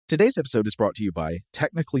Today's episode is brought to you by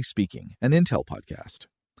Technically Speaking, an Intel podcast.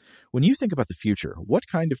 When you think about the future, what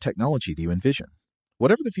kind of technology do you envision?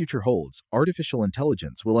 Whatever the future holds, artificial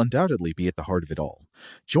intelligence will undoubtedly be at the heart of it all.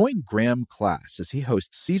 Join Graham Class as he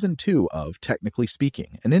hosts Season 2 of Technically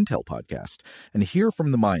Speaking, an Intel podcast, and hear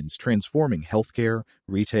from the minds transforming healthcare,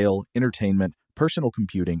 retail, entertainment, personal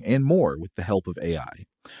computing, and more with the help of AI.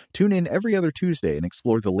 Tune in every other Tuesday and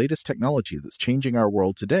explore the latest technology that's changing our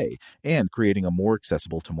world today and creating a more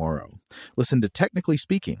accessible tomorrow. Listen to Technically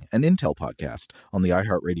Speaking, an Intel podcast on the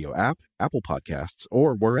iHeartRadio app, Apple Podcasts,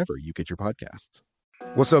 or wherever you get your podcasts.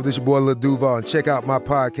 What's up, this your boy Lil Duval, and check out my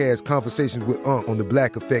podcast, Conversations with Unc, on the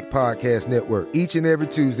Black Effect Podcast Network. Each and every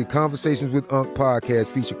Tuesday, Conversations with Unc podcast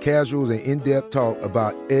feature casuals and in-depth talk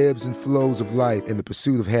about ebbs and flows of life and the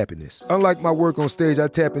pursuit of happiness. Unlike my work on stage, I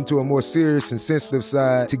tap into a more serious and sensitive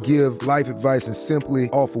side to give life advice and simply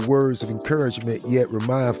offer words of encouragement, yet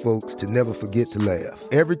remind folks to never forget to laugh.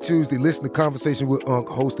 Every Tuesday, listen to Conversations with Unc,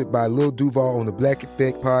 hosted by Lil Duval on the Black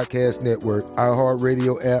Effect Podcast Network,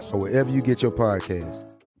 iHeartRadio app, or wherever you get your podcasts.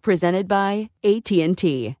 Presented by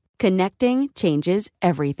AT&T. Connecting changes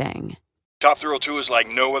everything. Top Thrill 2 is like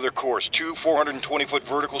no other course. 2 420-foot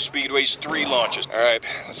vertical speedways, 3 launches. All right,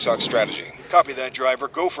 let's talk strategy. Copy that, driver.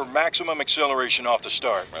 Go for maximum acceleration off the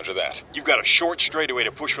start. Roger that. You've got a short straightaway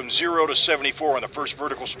to push from 0 to 74 on the first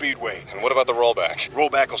vertical speedway. And what about the rollback?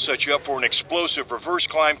 Rollback will set you up for an explosive reverse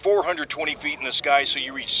climb 420 feet in the sky so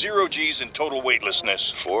you reach 0 G's in total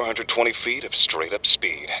weightlessness. 420 feet of straight-up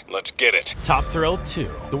speed. Let's get it. Top Thrill 2,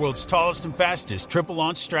 the world's tallest and fastest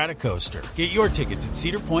triple-launch stratocoaster. Get your tickets at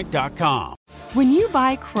cedarpoint.com. When you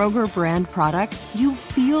buy Kroger brand products, you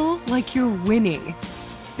feel like you're winning.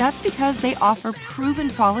 That's because they offer proven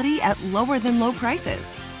quality at lower than low prices.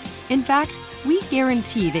 In fact, we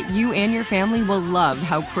guarantee that you and your family will love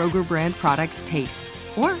how Kroger brand products taste,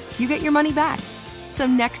 or you get your money back. So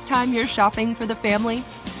next time you're shopping for the family,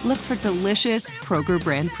 look for delicious Kroger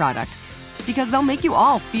brand products, because they'll make you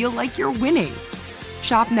all feel like you're winning.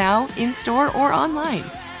 Shop now, in-store, or online.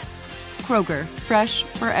 Kroger, fresh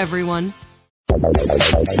for everyone.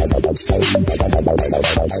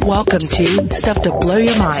 Welcome to Stuff to Blow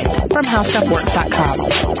Your Mind from HowStuffWorks.com.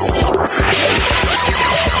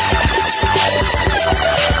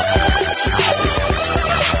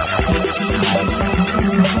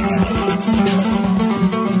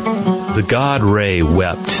 The god Re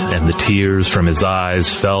wept, and the tears from his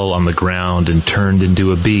eyes fell on the ground and turned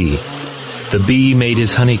into a bee. The bee made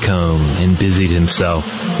his honeycomb and busied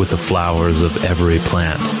himself with the flowers of every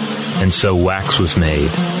plant. And so wax was made,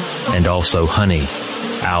 and also honey,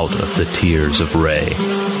 out of the tears of Re.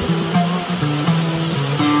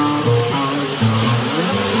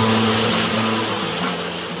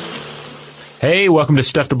 Hey, welcome to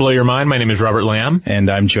Stuff to Blow Your Mind. My name is Robert Lamb.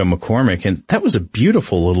 And I'm Joe McCormick. And that was a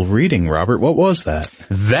beautiful little reading, Robert. What was that?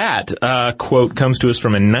 That quote comes to us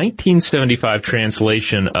from a 1975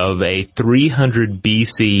 translation of a 300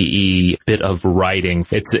 BCE bit of writing.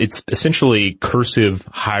 It's essentially cursive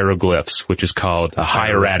hieroglyphs, which is called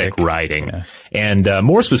hieratic writing. Yeah. And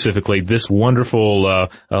more specifically, this wonderful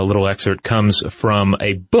little excerpt comes from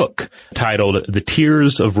a book titled The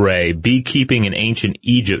Tears of Re, Beekeeping in Ancient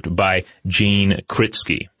Egypt by Gene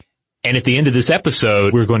Kritsky. And at the end of this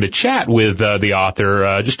episode, we're going to chat with the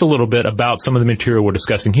author just a little bit about some of the material we're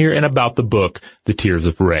discussing here and about the book, The Tears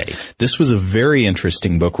of Re. This was a very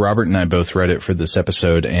interesting book. Robert and I both read it for this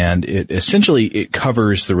episode, and it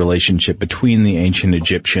covers the relationship between the ancient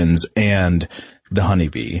Egyptians and the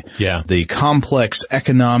honeybee. Yeah. The complex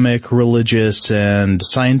economic, religious, and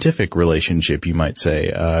scientific relationship, you might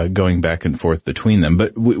say, going back and forth between them.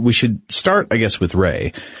 But we should start, I guess, with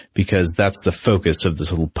Re, because that's the focus of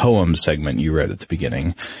this little poem segment you read at the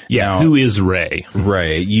beginning. Yeah. Now, who is Re?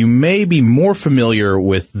 Re. You may be more familiar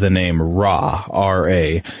with the name Ra,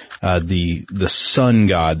 R-A. The sun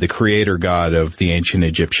god, the creator god of the ancient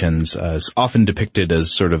Egyptians, is often depicted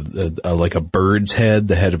as sort of like a bird's head,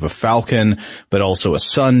 the head of a falcon, but also a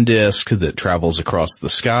sun disk that travels across the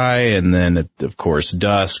sky, and then at, of course,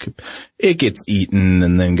 dusk, it gets eaten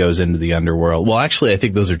and then goes into the underworld. Well, actually, I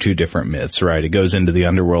think those are two different myths, right? It goes into the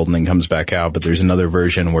underworld and then comes back out, but there's another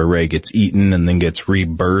version where Re gets eaten and then gets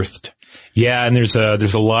rebirthed. Yeah, and there's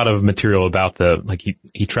a lot of material about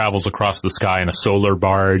he travels across the sky in a solar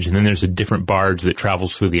barge, and then there's a different barge that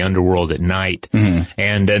travels through the underworld at night. Mm-hmm.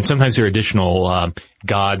 And sometimes there are additional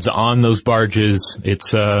gods on those barges.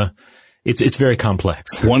 It's it's very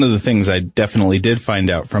complex. One of the things I definitely did find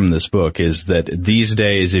out from this book is that these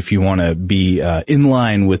days, if you want to be in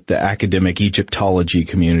line with the academic Egyptology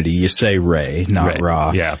community, you say Re, not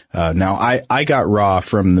Ra. Yeah. Now, I got Ra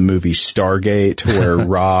from the movie Stargate, where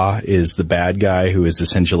Ra is the bad guy who is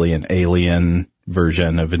essentially an alien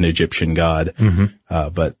version of an Egyptian god.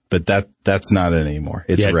 But that's not it anymore.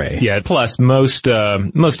 It's Re. Yeah. Plus, most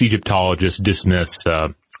Egyptologists dismiss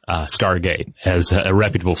Stargate as a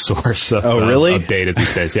reputable source of, really? Of data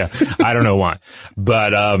these days. Yeah. I don't know why.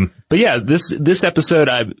 But yeah, this episode,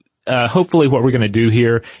 hopefully what we're going to do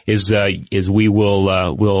here is we will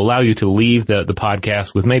allow you to leave the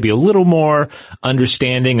podcast with maybe a little more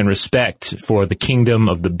understanding and respect for the kingdom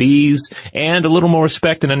of the bees, and a little more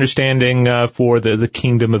respect and understanding for the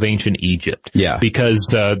kingdom of ancient Egypt. Yeah. Because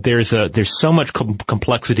there's so much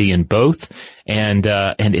complexity in both, and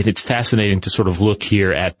it's fascinating to sort of look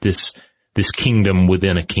here at this kingdom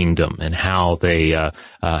within a kingdom, and how they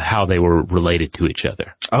were related to each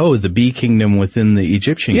other. Oh, the bee kingdom within the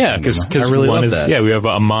Egyptian kingdom. Yeah, because I really love that. Yeah, we have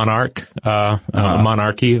a monarch, a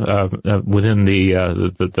monarchy, within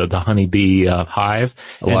the honeybee, hive.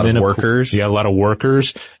 A lot of workers. Yeah, a lot of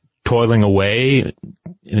workers toiling away,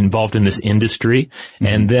 involved in this industry.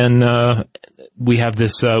 And then, we have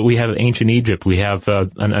ancient Egypt. We have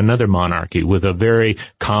another monarchy with a very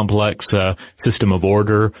complex system of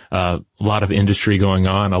order, a lot of industry going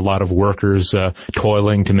on, a lot of workers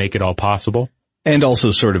toiling to make it all possible. And also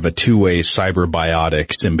sort of a two-way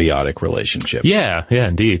cyberbiotic, symbiotic relationship. Yeah,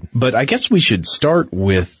 indeed. But I guess we should start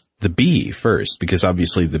with the bee first, because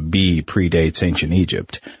obviously the bee predates ancient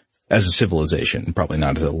Egypt as a civilization, probably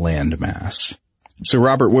not as a land mass. So,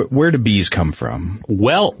 Robert, where do bees come from?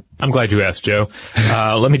 Well, I'm glad you asked, Joe.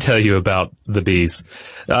 Let me tell you about the bees.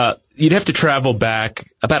 You'd have to travel back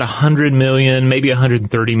about 100 million, maybe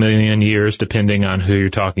 130 million years, depending on who you're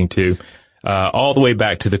talking to, all the way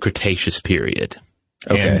back to the Cretaceous period.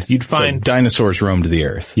 Okay. And you'd find so dinosaurs roamed the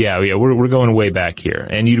earth. Yeah, we're going way back here.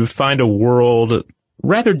 And you'd find a world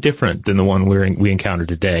rather different than the one we encounter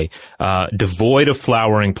today, devoid of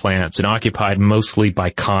flowering plants and occupied mostly by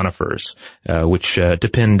conifers, which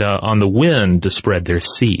depend on the wind to spread their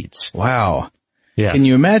seeds. Wow. Yes. Can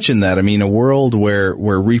you imagine that? I mean, a world where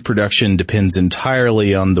reproduction depends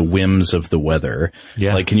entirely on the whims of the weather.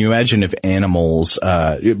 Yeah. Like, can you imagine if animals,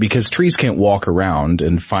 because trees can't walk around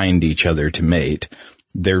and find each other to mate,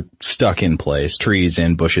 they're stuck in place. Trees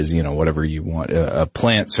and bushes, whatever you want.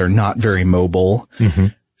 Plants are not very mobile.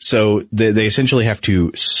 So they essentially have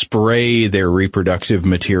to spray their reproductive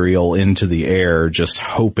material into the air, just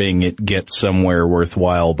hoping it gets somewhere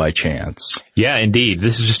worthwhile by chance. Yeah, indeed.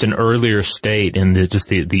 This is just an earlier state in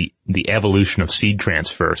the evolution of seed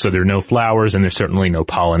transfer. So there are no flowers, and there's certainly no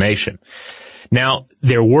pollination. Now,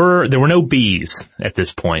 there were no bees at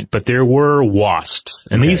this point, but there were wasps.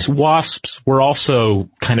 And these wasps were also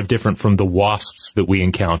kind of different from the wasps that we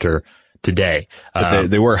encounter today. But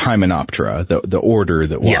they were Hymenoptera, the order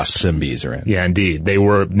that wasps and bees are in. Yeah, indeed. They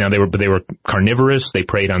were carnivorous. They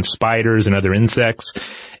preyed on spiders and other insects,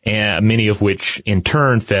 and many of which in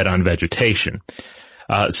turn fed on vegetation.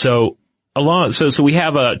 So we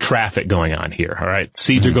have a traffic going on here. All right.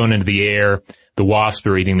 Seeds are going into the air. The wasps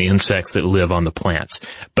are eating the insects that live on the plants.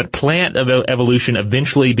 But plant evolution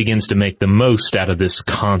eventually begins to make the most out of this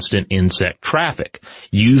constant insect traffic,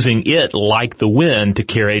 using it like the wind to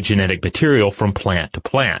carry genetic material from plant to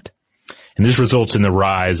plant. And this results in the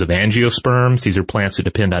rise of angiosperms. These are plants that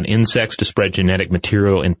depend on insects to spread genetic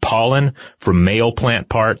material in pollen from male plant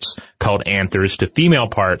parts called anthers to female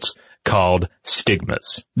parts called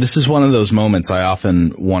stigmas. This is one of those moments I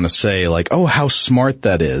often want to say, like, oh, how smart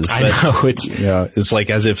that is. But, I know. It's like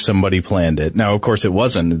as if somebody planned it. Now, of course, it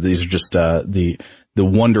wasn't. These are just the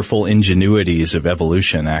wonderful ingenuities of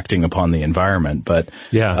evolution acting upon the environment. But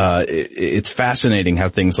it's fascinating how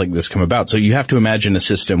things like this come about. So you have to imagine a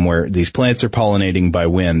system where these plants are pollinating by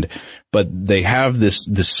wind, but they have this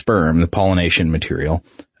sperm, the pollination material,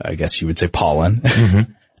 I guess you would say pollen,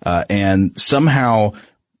 and somehow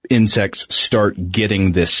insects start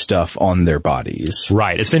getting this stuff on their bodies.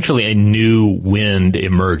 Right. Essentially, a new wind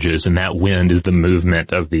emerges, and that wind is the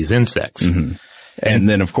movement of these insects. And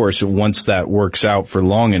then, of course, once that works out for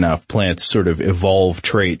long enough, plants sort of evolve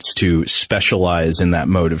traits to specialize in that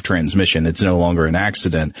mode of transmission. It's no longer an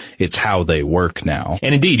accident. It's how they work now.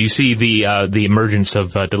 And indeed, you see the emergence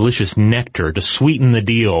of delicious nectar to sweeten the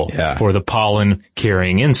deal for the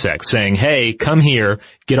pollen-carrying insects, saying, hey, come here,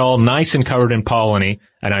 get all nice and covered in polleny.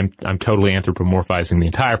 And I'm totally anthropomorphizing the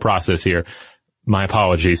entire process here. My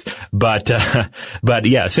apologies. But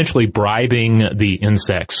yeah, essentially bribing the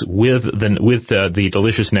insects with the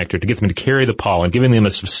delicious nectar to get them to carry the pollen, giving them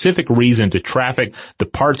a specific reason to traffic the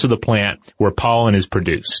parts of the plant where pollen is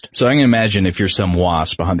produced. So I can imagine if you're some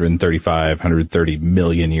wasp 130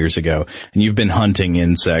 million years ago and you've been hunting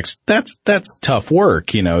insects, that's tough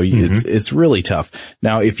work. You know, it's really tough.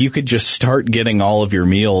 Now, if you could just start getting all of your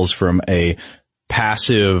meals from a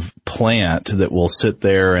passive plant that will sit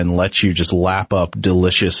there and let you just lap up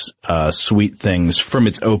delicious, sweet things from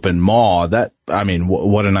its open maw,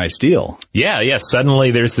 what a nice deal. Yeah.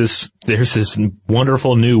 Suddenly there's this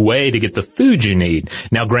wonderful new way to get the food you need.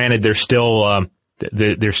 Now, granted, they're still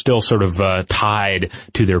sort of tied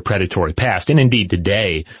to their predatory past, and indeed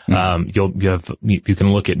today, you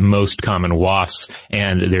can look at most common wasps,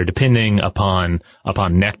 and they're depending upon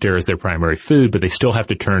nectar as their primary food, but they still have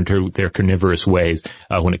to turn to their carnivorous ways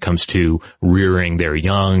when it comes to rearing their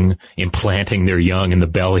young, implanting their young in the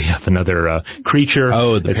belly of another creature.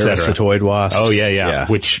 Oh, the parasitoid wasps. Oh, yeah,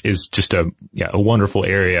 which is just a wonderful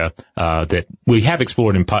area that we have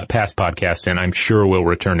explored in past podcasts, and I'm sure will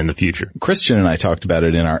return in the future. Christian and I talked about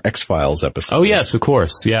it in our X-Files episode. Oh, yes, of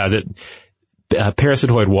course. Yeah.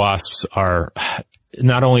 Parasitoid wasps are,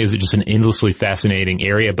 not only is it just an endlessly fascinating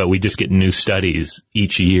area, but we just get new studies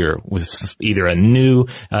each year with either a new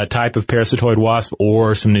type of parasitoid wasp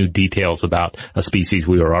or some new details about a species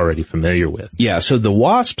we are already familiar with. Yeah. So the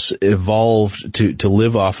wasps evolved to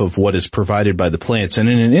live off of what is provided by the plants. And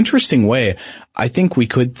in an interesting way, I think we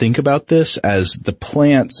could think about this as the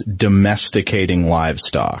plants domesticating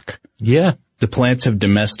livestock. Yeah. The plants have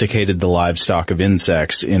domesticated the livestock of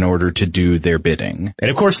insects in order to do their bidding.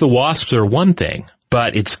 And of course the wasps are one thing,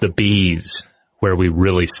 but it's the bees where we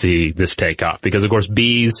really see this take off. Because of course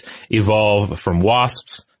bees evolve from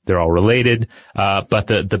wasps. They're all related. But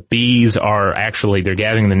the bees are actually, they're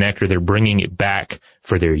gathering the nectar. They're bringing it back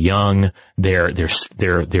for their young. They're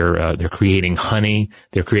creating honey.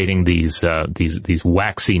 They're creating these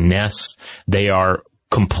waxy nests. They are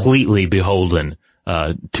completely beholden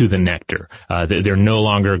to the nectar. They're no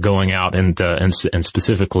longer going out and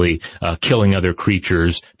specifically killing other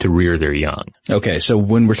creatures to rear their young. Okay, so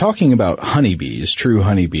when we're talking about honeybees, true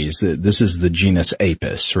honeybees, this is the genus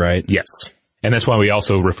Apis, right? Yes, and that's why we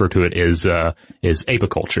also refer to it as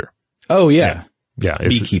apiculture. Oh yeah. Yeah,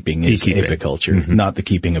 beekeeping is apiculture, not the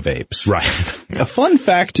keeping of apes. Right. A fun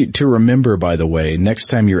fact to remember, by the way, next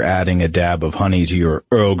time you're adding a dab of honey to your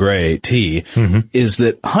Earl Grey tea, is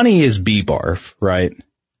that honey is bee barf, right?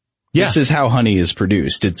 Yeah. This is how honey is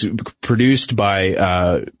produced. It's produced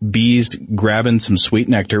by bees grabbing some sweet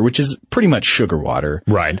nectar, which is pretty much sugar water,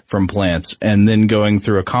 right, from plants, and then going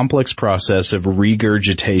through a complex process of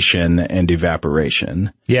regurgitation and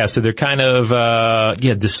evaporation. Yeah, so they're kind of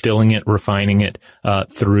distilling it, refining it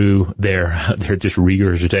through their just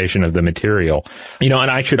regurgitation of the material. You know, and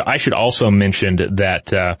I should also mention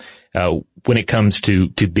that when it comes to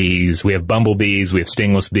bees, we have bumblebees, we have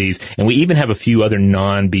stingless bees, and we even have a few other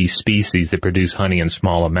non-bee species that produce honey in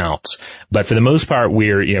small amounts. But for the most part,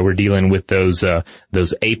 we're dealing with those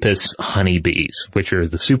Apis honeybees, which are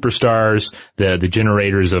the superstars, the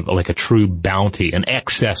generators of like a true bounty, an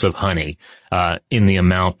excess of honey, in the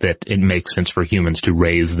amount that it makes sense for humans to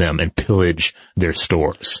raise them and pillage their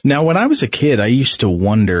stores. Now, when I was a kid, I used to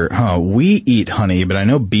wonder, we eat honey, but I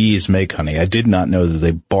know bees make honey. I did not know that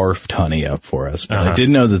they barfed honey up for us, but I did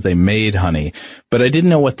know that they made honey, but I didn't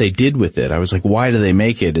know what they did with it. I was like, why do they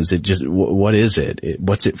make it? Is it just, what is it?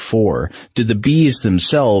 What's it for? Did the bees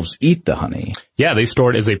themselves eat the honey? Yeah, they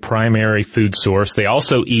store it as a primary food source. They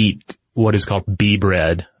also eat what is called bee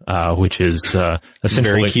bread, which is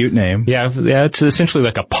essentially very cute name. Yeah, it's essentially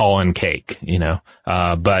like a pollen cake, you know.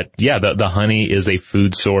 But yeah, the honey is a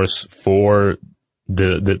food source for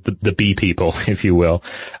the bee people, if you will.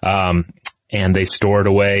 And they store it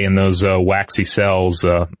away in those waxy cells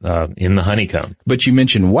in the honeycomb. But you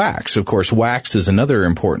mentioned wax. Of course, wax is another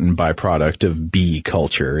important byproduct of bee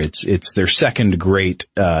culture. It's their second great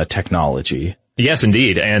technology. Yes,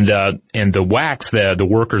 indeed. And the wax, the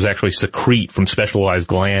workers actually secrete from specialized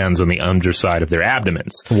glands on the underside of their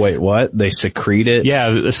abdomens. Wait, what? They secrete it? Yeah,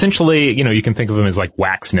 essentially, you know, you can think of them as like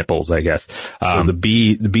wax nipples, I guess. So the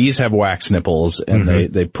bees have wax nipples, and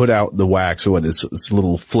they put out the wax, it's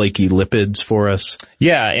little flaky lipids for us?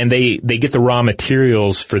 Yeah, and they get the raw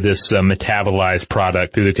materials for this metabolized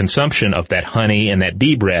product through the consumption of that honey and that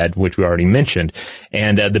bee bread, which we already mentioned.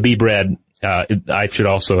 And the bee bread, I should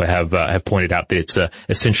also have pointed out that it's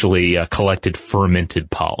essentially collected fermented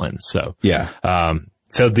pollen. So yeah.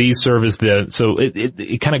 So these serve as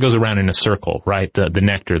it kind of goes around in a circle, right? The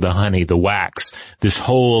nectar, the honey, the wax, this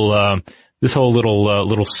whole this whole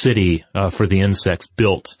little city for the insects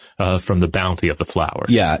built from the bounty of the flowers.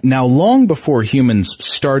 Yeah. Now, long before humans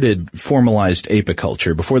started formalized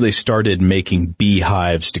apiculture, before they started making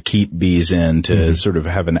beehives to keep bees in, to sort of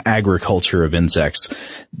have an agriculture of insects,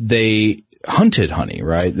 they hunted honey,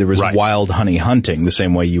 right? There was wild honey hunting, the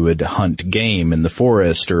same way you would hunt game in the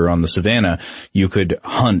forest or on the savannah. You could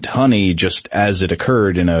hunt honey just as it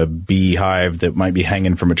occurred in a beehive that might be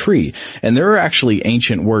hanging from a tree. And there are actually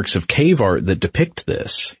ancient works of cave art that depict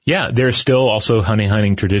this. Yeah, there are still also honey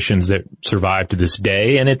hunting traditions that survive to this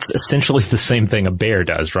day, and it's essentially the same thing a bear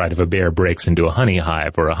does, right? If a bear breaks into a honey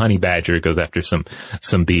hive, or a honey badger goes after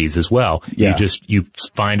some bees as well. Yeah. You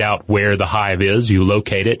find out where the hive is, you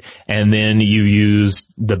locate it, and then you use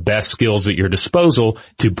the best skills at your disposal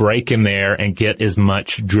to break in there and get as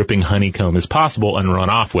much dripping honeycomb as possible and run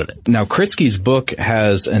off with it. Now, Kritsky's book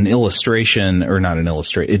has an illustration, or not an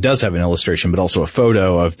illustration, it does have an illustration, but also a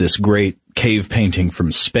photo of this great cave painting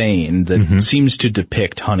from Spain that seems to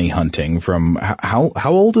depict honey hunting from, how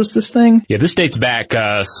old is this thing? Yeah, this dates back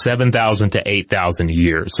 7,000 to 8,000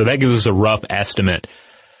 years. So that gives us a rough estimate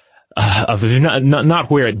of not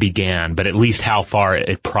where it began, but at least how far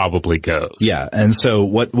it probably goes. Yeah, and so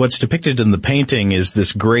what's depicted in the painting is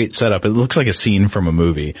this great setup. It looks like a scene from a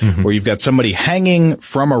movie where you've got somebody hanging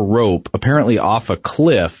from a rope, apparently off a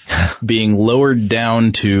cliff, being lowered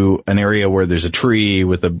down to an area where there's a tree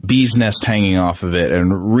with a bee's nest hanging off of it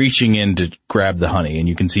and reaching in to grab the honey, and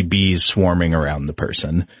you can see bees swarming around the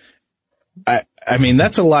person. I mean,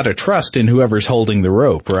 that's a lot of trust in whoever's holding the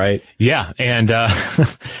rope, right? Yeah, and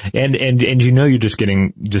and you know you're just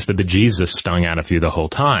getting just the bejesus stung out of you the whole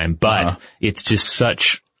time, but it's just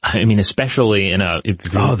such, I mean, especially in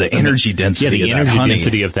the energy density, the energy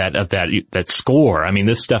density of that score. I mean,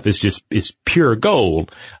 this stuff is pure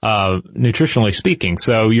gold, nutritionally speaking.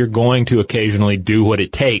 So you're going to occasionally do what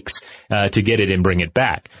it takes to get it and bring it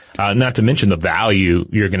back. Not to mention the value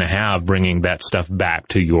you're going to have bringing that stuff back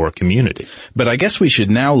to your community. But I guess we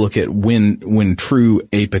should now look at when true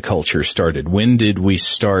apiculture started. When did we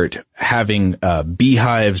start having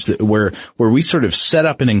beehives where we sort of set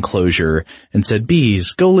up an enclosure and said,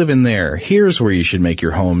 bees, go live in there. Here's where you should make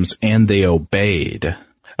your homes, and they obeyed.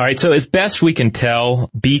 All right, so as best we can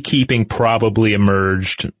tell, beekeeping probably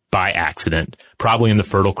emerged by accident, probably in the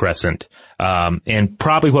Fertile Crescent. And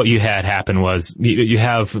probably what you had happen was you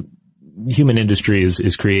have human industry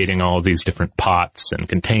is creating all of these different pots and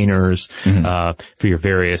containers for your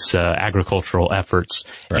various agricultural efforts.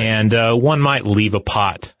 Right. And one might leave a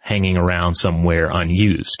pot hanging around somewhere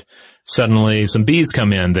unused. Suddenly some bees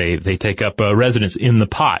come in, they take up residence in the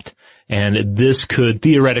pot. And this could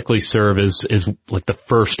theoretically serve as like the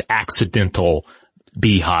first accidental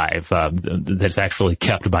beehive that's actually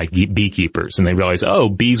kept by beekeepers, and they realize, oh,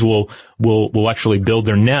 bees will actually build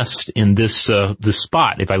their nest in this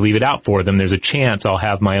spot. If I leave it out for them, there's a chance I'll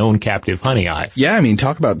have my own captive honey hive. Yeah, I mean,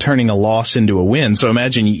 talk about turning a loss into a win. So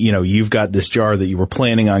imagine, you've got this jar that you were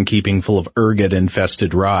planning on keeping full of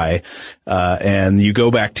ergot-infested rye, and you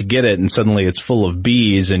go back to get it, and suddenly it's full of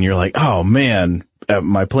bees, and you're like, oh man,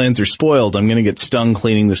 my plans are spoiled. I'm going to get stung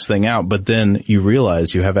cleaning this thing out. But then you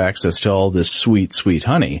realize you have access to all this sweet, sweet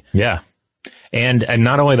honey. Yeah. And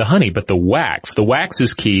not only the honey, but the wax. The wax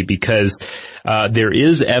is key because there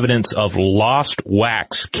is evidence of lost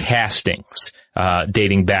wax castings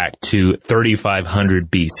dating back to 3500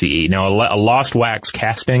 BCE. Now, a lost wax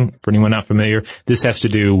casting, for anyone not familiar, this has to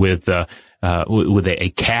do with a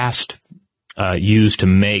cast used to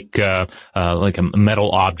make like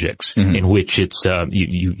metal objects in which it's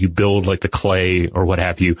you build like the clay or what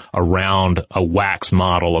have you around a wax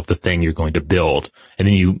model of the thing you're going to build, and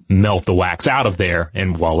then you melt the wax out of there,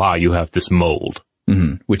 and voila, you have this mold.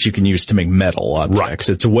 Which you can use to make metal objects.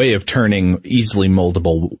 Right. It's a way of turning easily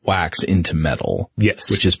moldable wax into metal. Yes.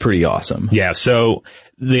 Which is pretty awesome. Yeah, so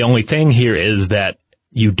the only thing here is that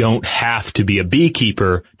you don't have to be a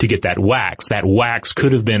beekeeper to get that wax. That wax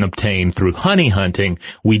could have been obtained through honey hunting.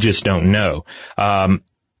 We just don't know.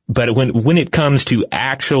 But when it comes to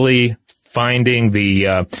actually finding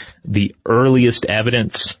the earliest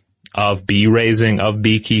evidence of bee raising, of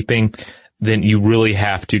beekeeping, then you really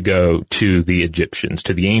have to go to the Egyptians,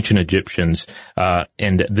 to the ancient Egyptians,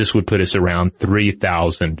 and this would put us around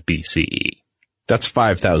 3000 BCE. That's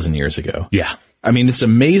 5,000 years ago. Yeah. I mean, it's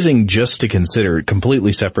amazing just to consider,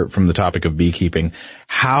 completely separate from the topic of beekeeping,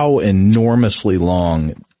 how enormously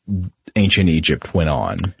long ancient Egypt went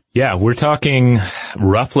on. Yeah, we're talking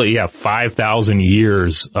roughly, 5,000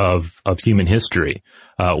 years of human history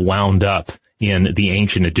wound up in the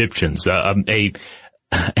ancient Egyptians.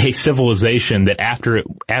 a civilization that after it,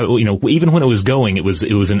 even when it was going, it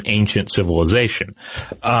was an ancient civilization.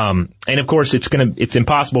 And of course, it's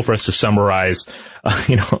impossible for us to summarize,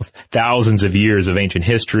 thousands of years of ancient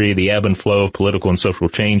history, the ebb and flow of political and social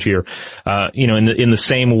change here. In the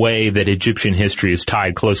same way that Egyptian history is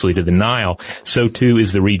tied closely to the Nile, so too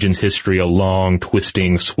is the region's history a long,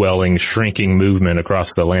 twisting, swelling, shrinking movement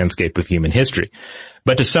across the landscape of human history.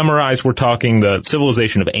 But to summarize, we're talking the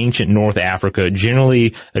civilization of ancient North Africa,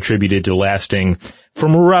 generally attributed to lasting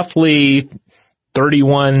from roughly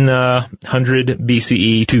 3100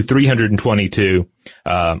 BCE to 322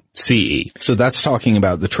 CE. So that's talking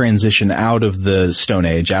about the transition out of the Stone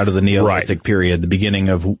Age, out of the Neolithic period, the beginning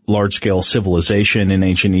of large-scale civilization in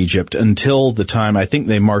ancient Egypt, until the time, I think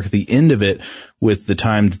they mark the end of it with the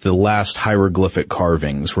time that the last hieroglyphic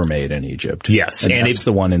carvings were made in Egypt. Yes. And it's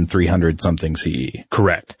the one in 300-something CE.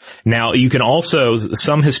 Correct. Now, you can also,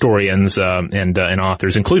 some historians and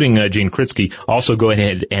authors, including Gene Kritsky, also go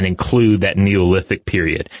ahead and include that Neolithic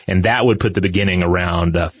period. And that would put the beginning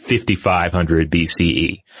around 5500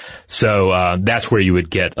 BCE. So that's where you would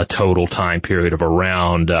get a total time period of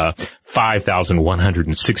around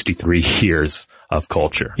 5,163 years of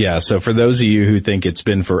culture. Yeah, so for those of you who think it's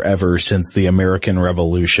been forever since the American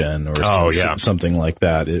Revolution or something like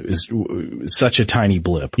that, it is such a tiny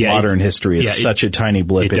blip. Yeah, modern history is such a tiny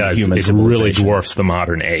blip in human civilization. It really dwarfs the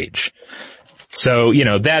modern age. So,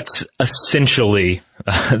 that's essentially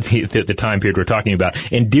the time period we're talking about.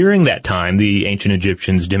 And during that time, the ancient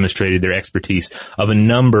Egyptians demonstrated their expertise of a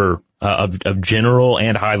number of general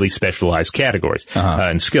and highly specialized categories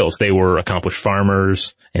and skills. They were accomplished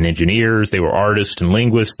farmers and engineers. They were artists and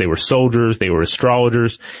linguists. They were soldiers. They were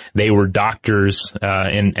astrologers. They were doctors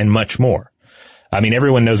and much more. I mean,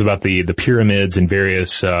 everyone knows about the pyramids and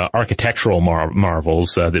various architectural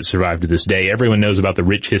marvels that survive to this day. Everyone knows about the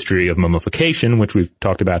rich history of mummification, which we've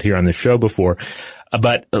talked about here on this show before.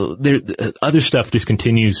 But other stuff just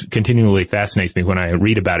continually fascinates me when I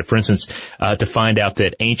read about it. For instance, to find out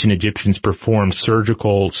that ancient Egyptians performed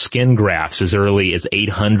surgical skin grafts as early as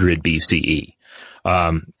 800 BCE.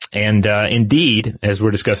 Indeed, as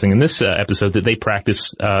we're discussing in this episode, that they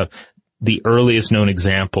practice the earliest known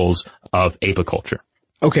examples of apiculture.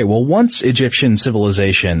 Okay, well, once Egyptian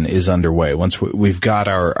civilization is underway, once we've got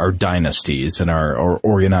our dynasties and our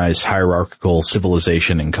organized hierarchical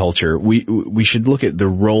civilization and culture, we should look at the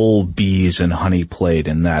role bees and honey played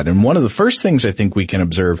in that. And one of the first things I think we can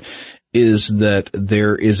observe is that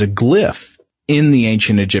there is a glyph in the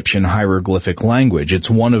ancient Egyptian hieroglyphic language.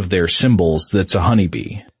 It's one of their symbols that's a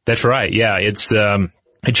honeybee. That's right. Yeah, it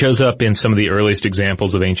shows up in some of the earliest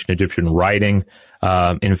examples of ancient Egyptian writing.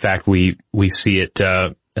 In fact, we see it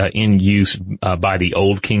in use by the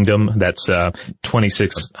Old Kingdom. That's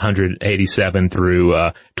 2687 through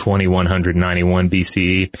 2191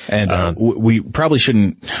 BCE. And we probably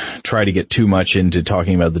shouldn't try to get too much into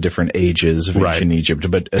talking about the different ages of ancient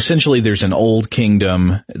Egypt, but essentially there's an Old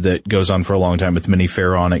Kingdom that goes on for a long time with many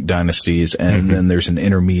pharaonic dynasties, and then there's an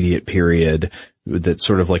intermediate period that's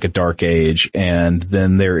sort of like a dark age, and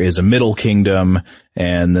then there is a Middle Kingdom,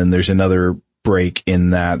 and then there's another break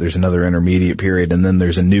in that. There's another intermediate period, and then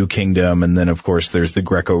there's a New Kingdom, and then of course there's the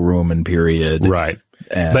Greco-Roman period. Right.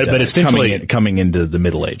 And, but essentially coming into the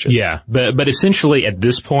Middle Ages. Yeah. But essentially at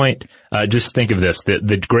this point, just think of this,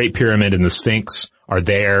 the Great Pyramid and the Sphinx are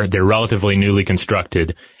there. They're relatively newly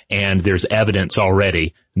constructed, and there's evidence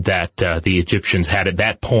already that the Egyptians had at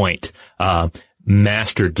that point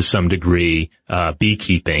mastered to some degree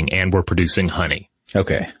beekeeping and were producing honey.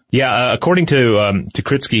 Okay. Yeah, according to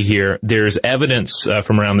Kritsky here, there's evidence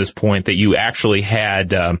from around this point that you actually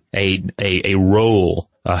had a role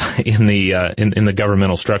in the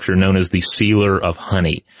governmental structure known as the sealer of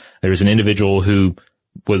honey. There's an individual who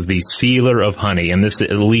was the sealer of honey, and this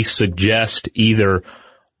at least suggests either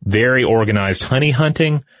very organized honey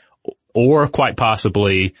hunting or quite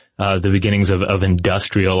possibly the beginnings of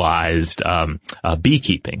industrialized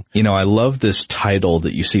beekeeping. You know, I love this title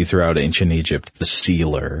that you see throughout ancient Egypt, the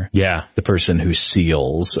sealer. Yeah. The person who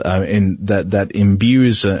seals, and that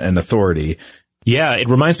imbues an authority. Yeah, it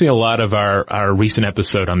reminds me a lot of our recent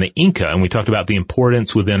episode on the Inca, and we talked about the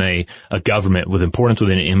importance within a government, with importance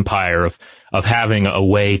within an empire of having a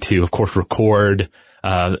way to, of course, record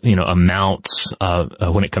amounts,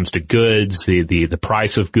 when it comes to goods, the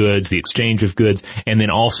price of goods, the exchange of goods, and then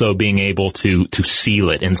also being able to seal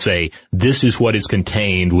it and say, this is what is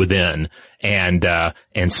contained within, and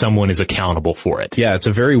someone is accountable for it. Yeah, it's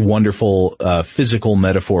a very wonderful, physical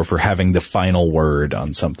metaphor for having the final word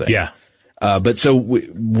on something. Yeah. But so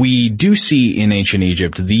we do see in ancient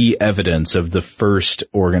Egypt the evidence of the first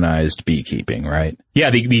organized beekeeping, right? Yeah,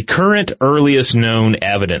 the current earliest known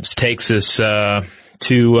evidence takes us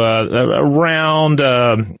to around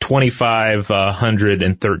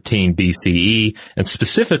 2513 BCE, and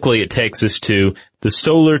specifically it takes us to the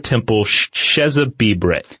solar temple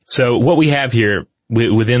Shezebibret. So what we have here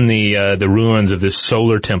within the ruins of this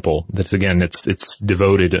solar temple, that's again, it's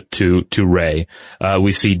devoted to Re.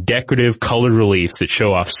 We see decorative colored reliefs that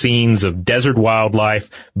show off scenes of desert wildlife,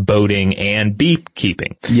 boating, and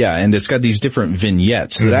beekeeping. Yeah, and it's got these different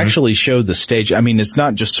vignettes that actually show the stage. I mean, it's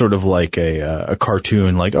not just sort of like a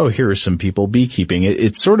cartoon, like, oh, here are some people beekeeping.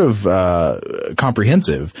 It's sort of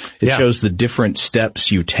comprehensive. It shows the different steps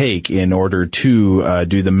you take in order to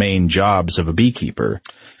do the main jobs of a beekeeper.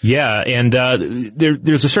 Yeah, and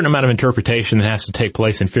there's a certain amount of interpretation that has to take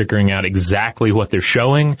place in figuring out exactly what they're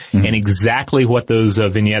showing and exactly what those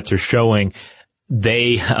vignettes are showing.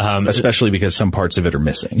 They especially because some parts of it are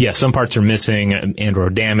missing. Yeah, some parts are missing and or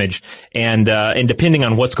damaged, and depending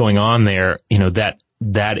on what's going on there,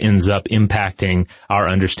 that ends up impacting our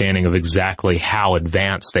understanding of exactly how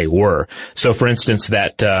advanced they were. So, for instance,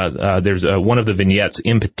 there's one of the vignettes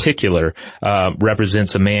in particular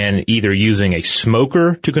represents a man either using a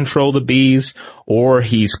smoker to control the bees, or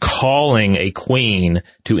he's calling a queen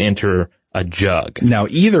to enter a jug. Now,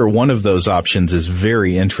 either one of those options is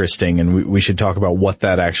very interesting, and we should talk about what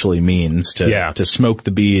that actually means to smoke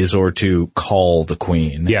the bees or to call the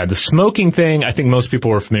queen. Yeah, the smoking thing, I think most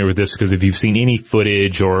people are familiar with this because if you've seen any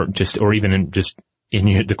footage or even in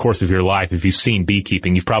the course of your life, if you've seen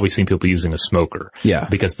beekeeping, you've probably seen people using a smoker. Yeah.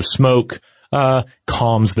 Because the smoke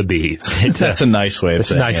calms the bees. That's a nice way of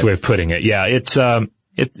saying it. That's a nice way of putting it. Yeah, it's a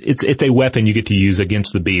weapon you get to use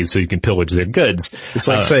against the bees so you can pillage their goods. It's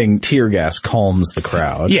like saying tear gas calms the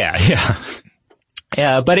crowd. Yeah.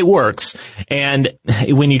 But it works. And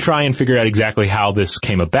when you try and figure out exactly how this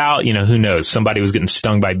came about, who knows? Somebody was getting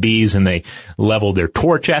stung by bees and they leveled their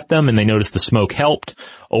torch at them and they noticed the smoke helped.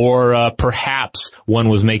 Or perhaps one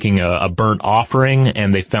was making a burnt offering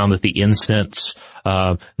and they found that the incense,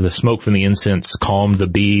 the smoke from the incense calmed the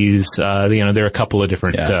bees. There are a couple of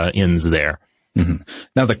different ends there. Mm-hmm.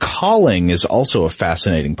 Now, the calling is also a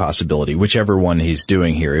fascinating possibility, whichever one he's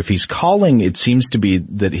doing here. If he's calling, it seems to be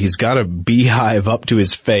that he's got a beehive up to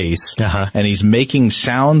his face, and he's making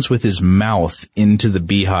sounds with his mouth into the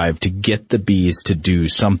beehive to get the bees to do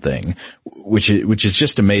something, which is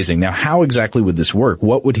just amazing. Now, how exactly would this work?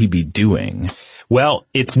 What would he be doing? Well,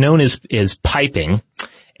 it's known as piping,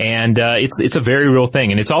 and it's a very real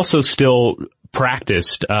thing, and it's also still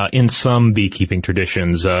practiced in some beekeeping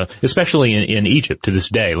traditions, especially in Egypt to this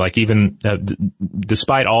day. Like even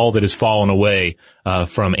despite all that has fallen away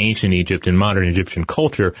from ancient Egypt and modern Egyptian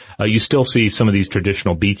culture, you still see some of these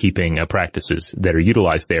traditional beekeeping practices that are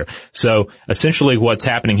utilized there. So essentially what's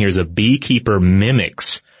happening here is a beekeeper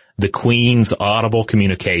mimics the queen's audible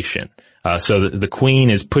communication. So the queen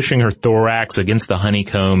is pushing her thorax against the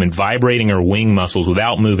honeycomb and vibrating her wing muscles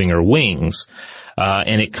without moving her wings.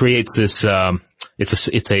 And it creates this,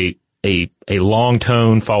 it's a long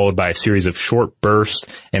tone followed by a series of short bursts,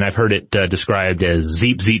 and I've heard it described as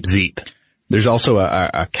zeep, zeep, zeep. There's also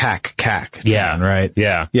a cack tone, right?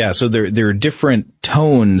 Yeah. Yeah, so there are different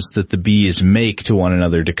tones that the bees make to one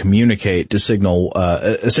another to communicate, to signal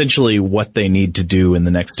essentially what they need to do in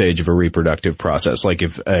the next stage of a reproductive process, like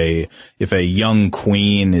if a young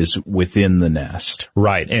queen is within the nest.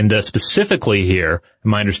 Right. And specifically here,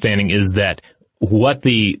 my understanding is that what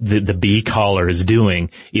the bee caller is doing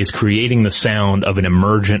is creating the sound of an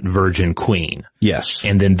emergent virgin queen. Yes.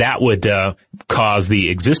 And then that would cause the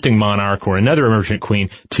existing monarch or another emergent queen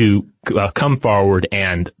to come forward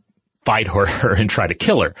and fight her and try to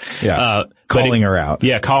kill her. Yeah. Calling her out.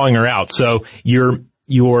 Yeah, calling her out. So you're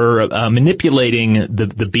manipulating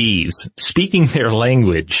the bees, speaking their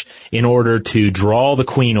language in order to draw the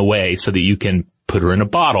queen away so that you can put her in a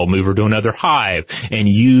bottle, move her to another hive, and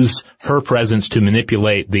use her presence to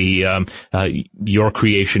manipulate your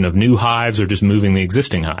creation of new hives or just moving the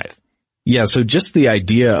existing hive. Yeah, so just the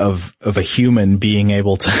idea of a human being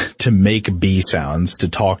able to make bee sounds, to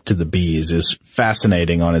talk to the bees, is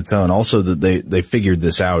fascinating on its own. Also that they figured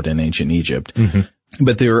this out in ancient Egypt. Mm-hmm.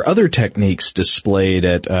 But there are other techniques displayed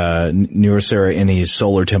at Niuserre-Ini's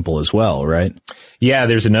solar temple as well, right? Yeah,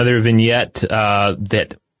 there's another vignette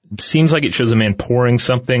that seems like it shows a man pouring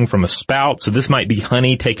something from a spout. So this might be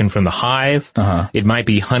honey taken from the hive. It might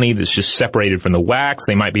be honey that's just separated from the wax.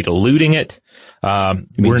 They might be diluting it.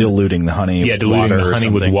 We're diluting the honey. Yeah, diluting the honey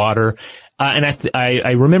with water. And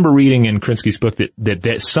I remember reading in Krinsky's book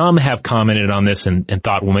that some have commented on this and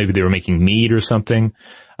thought, well, maybe they were making mead or something.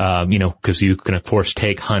 Cause you can of course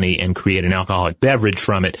take honey and create an alcoholic beverage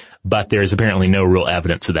from it, but there's apparently no real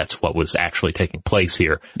evidence that that's what was actually taking place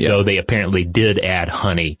here. Yeah. Though they apparently did add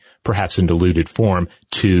honey, perhaps in diluted form,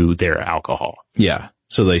 to their alcohol. Yeah.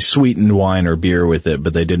 So they sweetened wine or beer with it,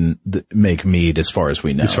 but they didn't make mead as far as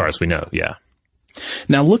we know. As far as we know, yeah.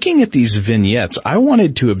 Now, looking at these vignettes, I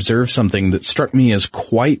wanted to observe something that struck me as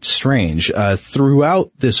quite strange.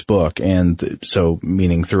 Throughout this book, and so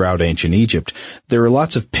meaning throughout ancient Egypt, there are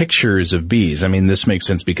lots of pictures of bees. I mean, this makes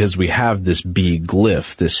sense because we have this bee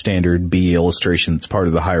glyph, this standard bee illustration that's part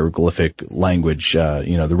of the hieroglyphic language,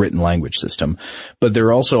 the written language system. But there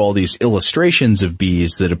are also all these illustrations of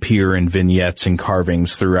bees that appear in vignettes and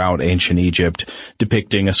carvings throughout ancient Egypt,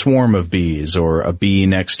 depicting a swarm of bees or a bee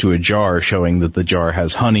next to a jar showing that the jar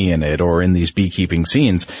has honey in it, or in these beekeeping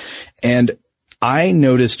scenes. And I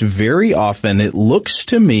noticed very often it looks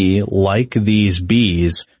to me like these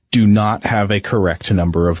bees do not have a correct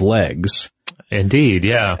number of legs. Indeed,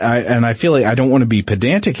 yeah. And I feel like I don't want to be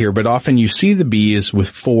pedantic here, but often you see the bees with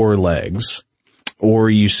 4 legs.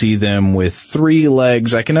 Or you see them with 3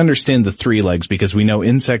 legs. I can understand the 3 legs because we know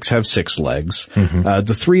insects have 6 legs. Mm-hmm.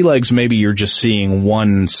 The 3 legs, maybe you're just seeing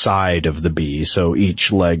one side of the bee, so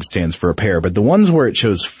each leg stands for a pair. But the ones where it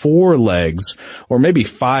shows 4 legs, or maybe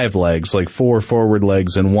 5 legs, like 4 forward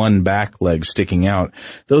legs and 1 back leg sticking out,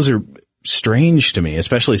 those are strange to me,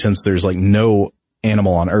 especially since there's like no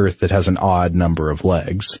animal on Earth that has an odd number of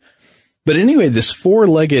legs. But anyway, this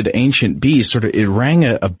 4-legged ancient bee it rang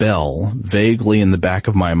a bell vaguely in the back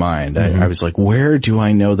of my mind. Mm-hmm. I was like, where do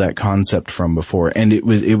I know that concept from before? And it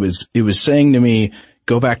was saying to me,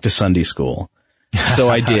 go back to Sunday school.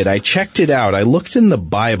 So I did. I checked it out. I looked in the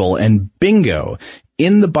Bible, and bingo.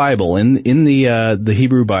 In the Bible, in the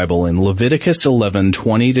Hebrew Bible, in Leviticus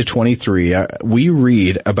 11:20-23, we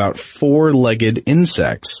read about 4-legged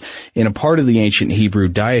insects in a part of the ancient Hebrew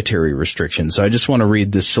dietary restriction. So I just want to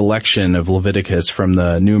read this selection of Leviticus from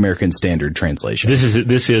the New American Standard Translation.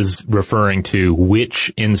 This is referring to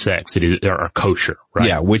which insects are kosher, right?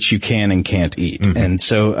 Yeah, which you can and can't eat. Mm-hmm. And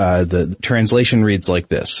so the translation reads like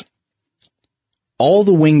this. All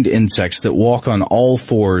the winged insects that walk on all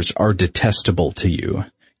 4s are detestable to you.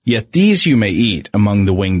 Yet these you may eat among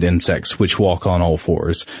the winged insects which walk on all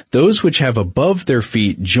 4s, those which have above their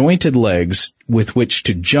feet jointed legs with which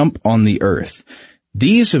to jump on the earth.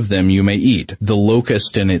 These of them you may eat, the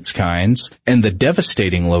locust and its kinds, and the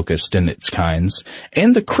devastating locust and its kinds,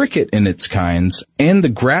 and the cricket and its kinds, and the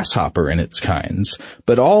grasshopper and its kinds.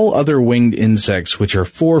 But all other winged insects which are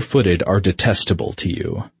 4-footed are detestable to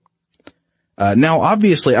you. Now,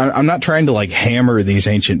 obviously, I'm not trying to hammer these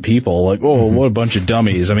ancient people what a bunch of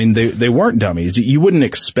dummies. I mean, they weren't dummies. You wouldn't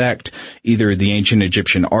expect either the ancient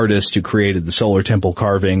Egyptian artist who created the Solar Temple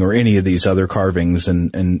carving or any of these other carvings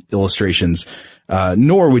and illustrations,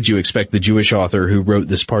 nor would you expect the Jewish author who wrote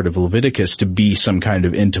this part of Leviticus to be some kind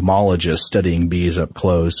of entomologist studying bees up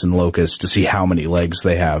close and locusts to see how many legs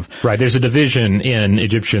they have. Right. There's a division in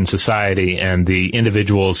Egyptian society, and the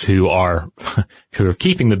individuals who are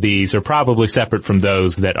keeping the bees are probably separate from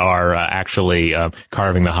those that are actually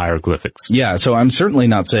carving the hieroglyphics. Yeah, so I'm certainly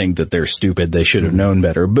not saying that they're stupid. They should have known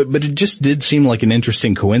better. But it just did seem like an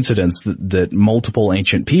interesting coincidence that multiple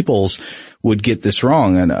ancient peoples would get this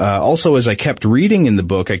wrong. And also, as I kept reading in the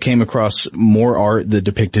book, I came across more art that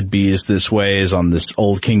depicted bees this way, as on this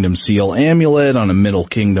Old Kingdom seal amulet, on a Middle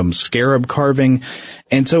Kingdom scarab carving.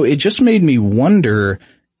 And so it just made me wonder,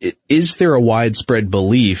 is there a widespread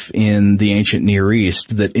belief in the ancient Near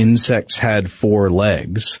East that insects had 4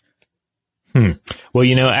 legs?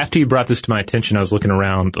 Well, after you brought this to my attention, I was looking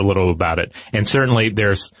around a little about it. And certainly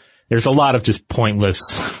there's a lot of just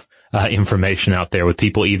pointless information out there, with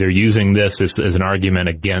people either using this as an argument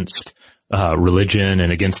against religion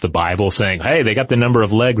and against the Bible, saying, "Hey, they got the number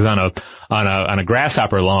of legs on a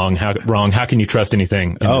grasshopper wrong. How can you trust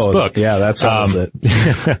anything in this book?" Yeah, that settles it.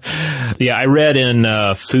 Yeah, I read in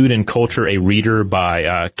Food and Culture, a reader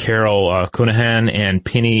by Carol Cunahan and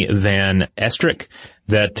Penny Van Estrick,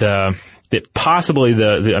 that possibly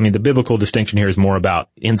the biblical distinction here is more about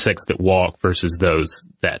insects that walk versus those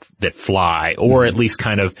that fly, or at least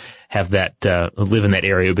kind of have that live in that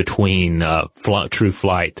area between true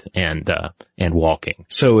flight and walking.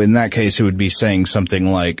 So in that case, it would be saying something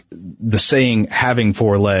like the saying "having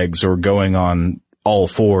 4 legs" or "going on all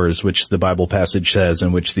fours, which the Bible passage says,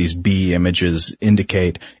 and which these bee images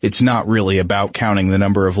indicate, it's not really about counting the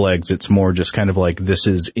number of legs. It's more just kind of like this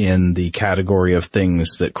is in the category of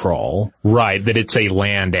things that crawl. Right, that it's a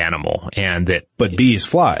land animal, and that... But bees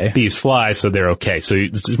fly. Bees fly, so they're okay. So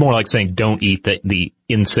it's more like saying don't eat the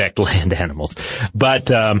insect land animals. But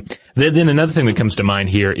then another thing that comes to mind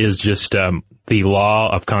here is just the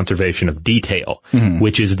law of conservation of detail,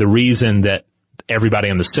 which is the reason that everybody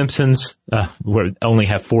on The Simpsons only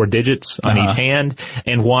have 4 digits on each hand,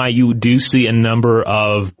 and why you do see a number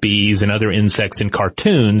of bees and other insects in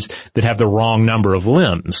cartoons that have the wrong number of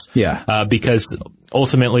limbs. Yeah. Because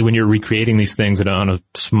ultimately when you're recreating these things on a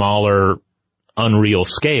smaller, unreal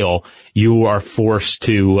scale, you are forced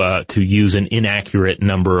to use an inaccurate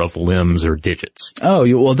number of limbs or digits. Oh,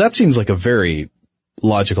 well, that seems like a very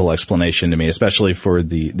logical explanation to me, especially for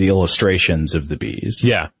the illustrations of the bees.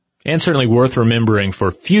 Yeah. And certainly worth remembering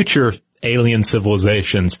for future alien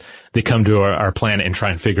civilizations that come to our planet and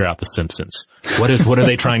try and figure out The Simpsons. What are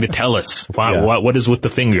they trying to tell us? What is with the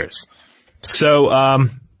fingers? So,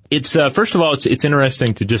 it's, first of all, it's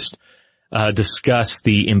interesting to just, discuss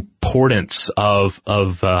the importance of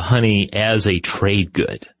honey as a trade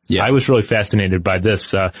good. Yeah. I was really fascinated by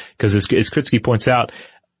this, cause as Kritsky points out,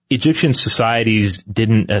 Egyptian society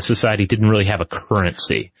didn't really have a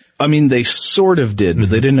currency. I mean, they sort of did,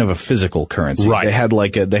 but they didn't have a physical currency. Right.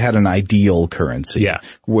 They had an ideal currency. Yeah.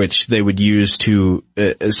 Which they would use to,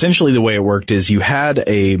 essentially the way it worked is you had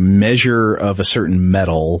a measure of a certain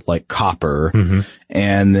metal, like copper,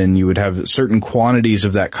 and then you would have certain quantities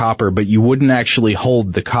of that copper, but you wouldn't actually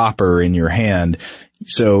hold the copper in your hand.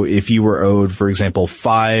 So if you were owed, for example,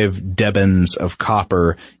 5 debens of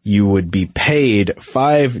copper, you would be paid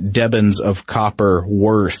 5 debens of copper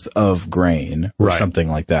worth of grain or something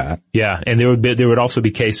like that. Yeah. And there would also be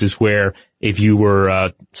cases where if you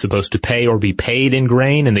were, supposed to pay or be paid in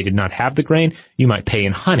grain and they did not have the grain, you might pay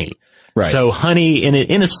in honey. Right. So honey,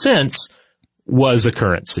 in a sense, was a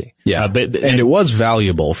currency. Yeah. And it was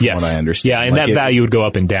valuable from what I understand. Yeah. And that value would go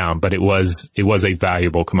up and down, but it was a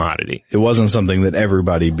valuable commodity. It wasn't something that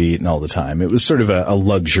everybody be eating all the time. It was sort of a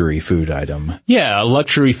luxury food item. Yeah. A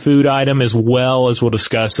luxury food item, as well as we'll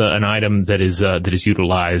discuss an item that is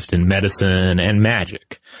utilized in medicine and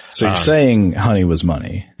magic. So you're saying honey was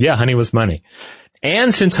money? Yeah. Honey was money.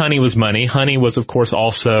 And since honey was money, honey was, of course,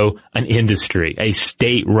 also an industry, a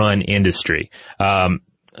state-run industry.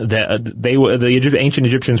 The ancient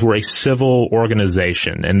Egyptians were a civil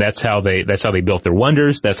organization, and that's how they built their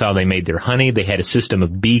wonders. That's how they made their honey. They had a system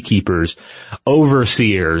of beekeepers,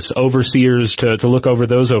 overseers to look over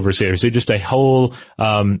those overseers. They're just a whole,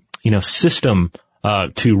 system,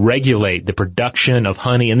 to regulate the production of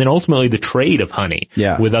honey and then ultimately the trade of honey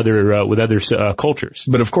with other cultures.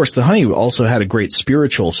 But of course the honey also had a great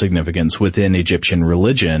spiritual significance within Egyptian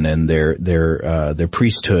religion and their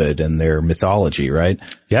priesthood and their mythology, right?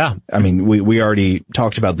 Yeah. I mean, we already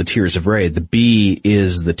talked about the tears of Re. The bee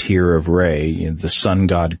is the tear of Re. You know, the sun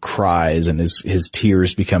god cries and his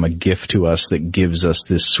tears become a gift to us that gives us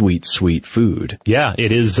this sweet, sweet food. Yeah.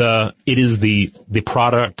 It is the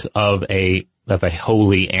product of a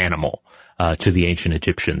holy animal, to the ancient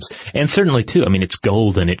Egyptians. And certainly too, I mean, it's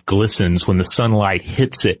golden, it glistens. When the sunlight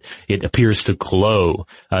hits it, it appears to glow.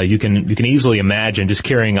 You can easily imagine just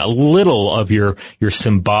carrying a little of your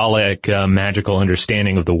symbolic, magical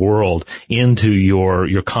understanding of the world into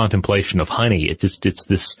your contemplation of honey. It's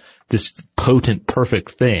this potent,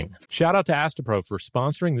 perfect thing. Shout out to Astapro for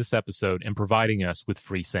sponsoring this episode and providing us with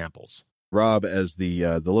free samples. Rob, as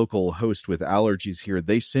the local host with allergies here,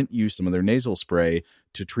 they sent you some of their nasal spray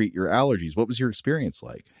to treat your allergies. What was your experience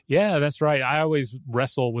like? Yeah, that's right. I always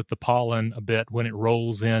wrestle with the pollen a bit when it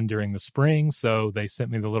rolls in during the spring, so they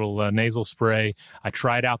sent me the little nasal spray. I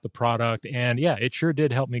tried out the product, and yeah, it sure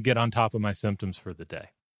did help me get on top of my symptoms for the day.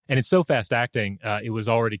 And it's so fast-acting, it was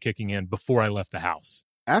already kicking in before I left the house.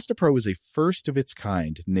 Astapro is a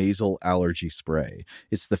first-of-its-kind nasal allergy spray.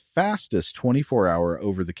 It's the fastest 24-hour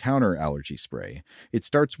over-the-counter allergy spray. It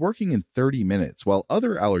starts working in 30 minutes, while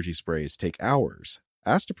other allergy sprays take hours.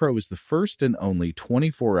 Astapro is the first and only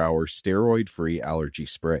 24-hour steroid-free allergy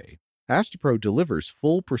spray. Astapro delivers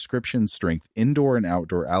full prescription-strength indoor and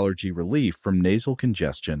outdoor allergy relief from nasal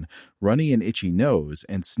congestion, runny and itchy nose,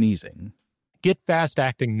 and sneezing. Get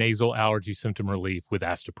fast-acting nasal allergy symptom relief with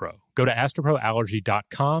Astapro. Go to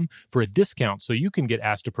astaproallergy.com for a discount so you can get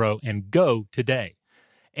Astapro and go today.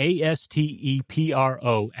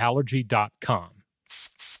 ASTEPRO allergy.com.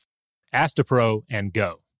 Astapro and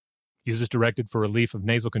go. Use as directed for relief of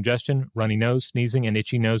nasal congestion, runny nose, sneezing, and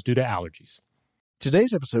itchy nose due to allergies.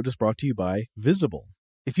 Today's episode is brought to you by Visible.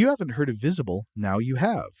 If you haven't heard of Visible, now you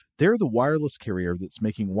have. They're the wireless carrier that's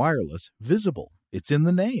making wireless visible. It's in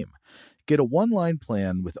the name. Get a one-line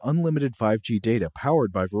plan with unlimited 5G data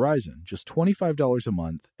powered by Verizon, just $25 a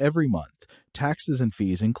month, every month, taxes and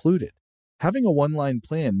fees included. Having a one-line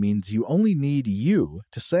plan means you only need you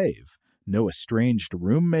to save. No estranged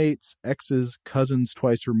roommates, exes, cousins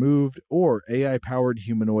twice removed, or AI-powered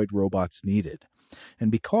humanoid robots needed.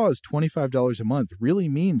 And because $25 a month really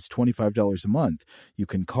means $25 a month, you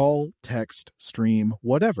can call, text, stream,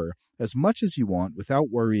 whatever, as much as you want without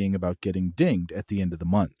worrying about getting dinged at the end of the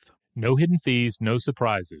month. No hidden fees, no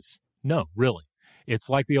surprises. No, really. It's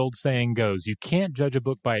like the old saying goes, you can't judge a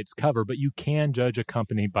book by its cover, but you can judge a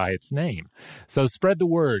company by its name. So spread the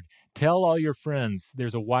word. Tell all your friends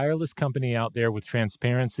there's a wireless company out there with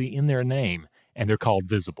transparency in their name, and they're called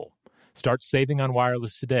Visible. Start saving on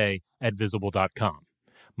wireless today at Visible.com.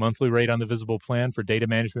 Monthly rate on the Visible plan for data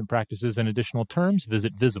management practices and additional terms,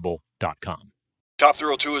 visit Visible.com. Top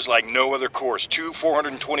Thrill 2 is like no other course. 2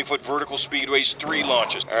 420-foot vertical speedways, 3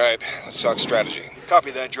 launches. All right, let's talk strategy.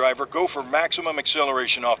 Copy that, driver. Go for maximum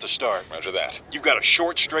acceleration off the start. Roger that. You've got a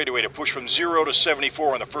short straightaway to push from 0 to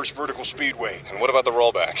 74 on the first vertical speedway. And what about the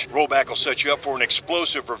rollback? Rollback will set you up for an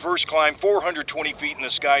explosive reverse climb 420 feet in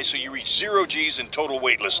the sky so you reach 0 G's in total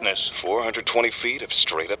weightlessness. 420 feet of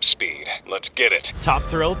straight-up speed. Let's get it. Top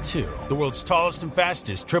Thrill 2, the world's tallest and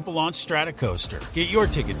fastest triple-launch Stratocoaster. Get your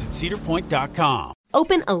tickets at cedarpoint.com.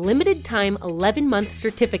 Open a limited-time 11-month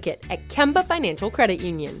certificate at Kemba Financial Credit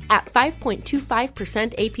Union. At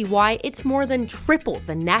 5.25% APY, it's more than triple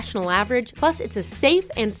the national average, plus it's a safe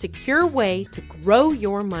and secure way to grow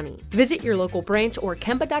your money. Visit your local branch or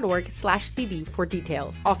kemba.org/CD for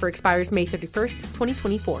details. Offer expires May 31st,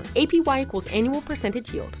 2024. APY equals annual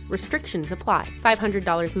percentage yield. Restrictions apply.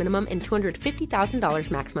 $500 minimum and $250,000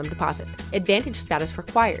 maximum deposit. Advantage status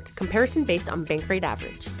required. Comparison based on bank rate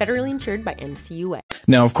average. Federally insured by NCUA.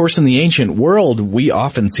 Now, of course, in the ancient world, we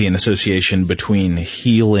often see an association between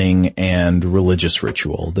healing and religious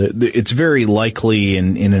ritual. It's very likely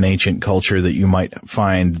in an ancient culture that you might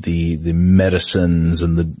find the medicines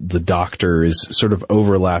and the doctors sort of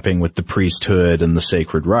overlapping with the priesthood and the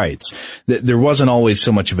sacred rites. There wasn't always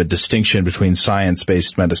so much of a distinction between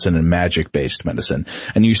science-based medicine and magic-based medicine.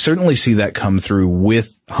 And you certainly see that come through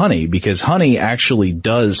with honey, because honey actually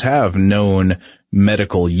does have known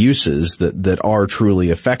medical uses that are truly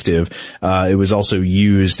effective. It was also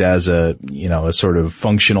used as a sort of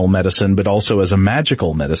functional medicine, but also as a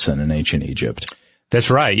magical medicine in ancient Egypt. That's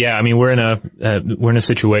right. Yeah. I mean, we're in a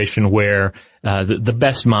situation where, the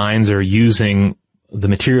best minds are using the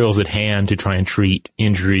materials at hand to try and treat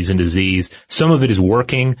injuries and disease. Some of it is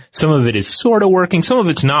working. Some of it is sort of working. Some of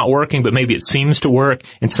it's not working, but maybe it seems to work.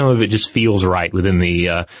 And some of it just feels right within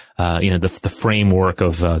the framework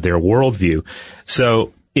of their worldview.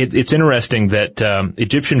 So it's interesting that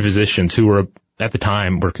Egyptian physicians, who were at the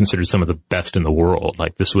time were considered some of the best in the world.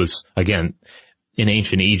 Like this was, again, in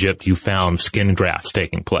ancient Egypt, you found skin grafts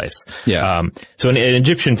taking place. Yeah. So an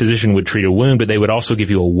Egyptian physician would treat a wound, but they would also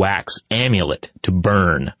give you a wax amulet to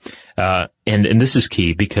burn. And this is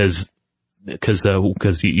key because you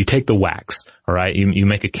take the wax, all right? You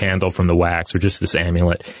make a candle from the wax or just this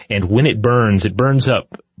amulet. And when it burns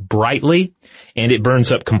up brightly and it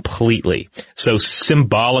burns up completely. So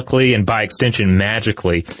symbolically and by extension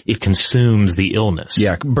magically, it consumes the illness.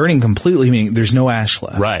 Yeah. Burning completely meaning there's no ash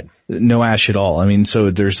left. Right. No ash at all. I mean, so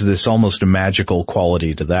there's this almost a magical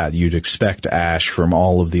quality to that. You'd expect ash from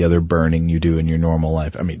all of the other burning you do in your normal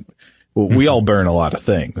life. I mean, we all burn a lot of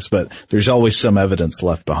things, but there's always some evidence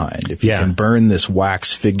left behind. If you can burn this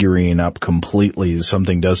wax figurine up completely,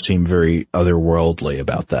 something does seem very otherworldly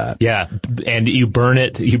about that. Yeah. And you burn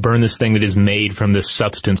this thing that is made from this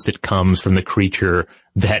substance that comes from the creature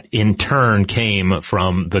that in turn came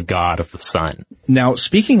from the god of the sun. Now,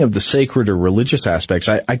 speaking of the sacred or religious aspects,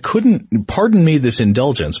 I couldn't, pardon me this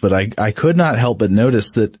indulgence, but I could not help but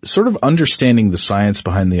notice that sort of understanding the science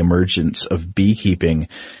behind the emergence of beekeeping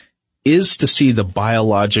is to see the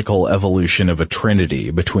biological evolution of a trinity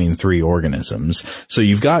between three organisms. So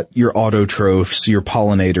you've got your autotrophs, your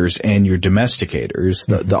pollinators, and your domesticators.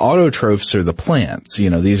 The autotrophs are the plants.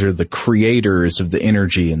 These are the creators of the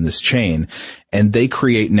energy in this chain, and they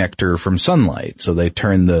create nectar from sunlight. So they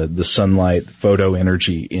turn the sunlight photo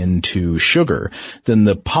energy into sugar. Then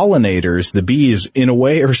the pollinators, the bees, in a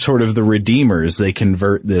way are sort of the redeemers. They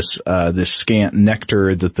convert this scant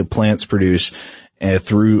nectar that the plants produce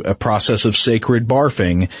through a process of sacred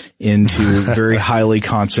barfing into very highly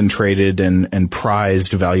concentrated and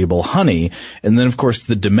prized valuable honey. And then, of course,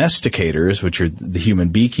 the domesticators, which are the human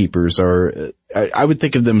beekeepers, are, I would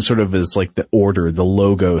think of them sort of as like the order, the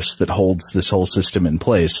logos that holds this whole system in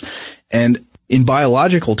place. And in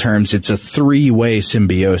biological terms, it's a three-way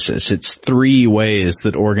symbiosis. It's three ways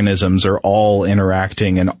that organisms are all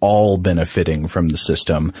interacting and all benefiting from the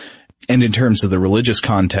system. And in terms of the religious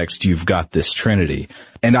context, you've got this trinity.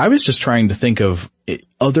 And I was just trying to think of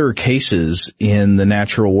other cases in the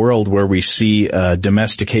natural world where we see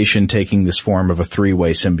domestication taking this form of a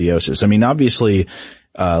three-way symbiosis. I mean, obviously,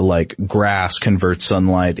 like grass converts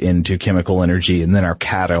sunlight into chemical energy, and then our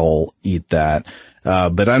cattle eat that.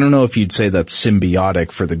 But I don't know if you'd say that's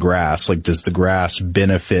symbiotic for the grass. Like, does the grass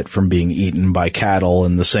benefit from being eaten by cattle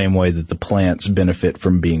in the same way that the plants benefit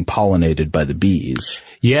from being pollinated by the bees?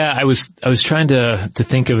 Yeah, I was trying to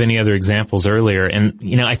think of any other examples earlier,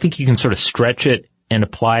 and I think you can sort of stretch it and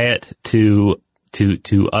apply it to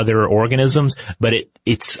other organisms, but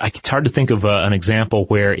it's hard to think of an example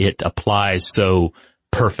where it applies so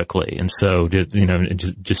perfectly and so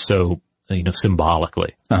just so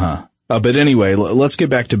symbolically. But anyway, let's get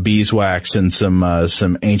back to beeswax and some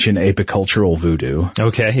ancient apicultural voodoo.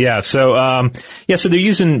 Okay, yeah. So they're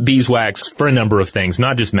using beeswax for a number of things,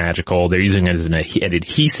 not just magical. They're using it as an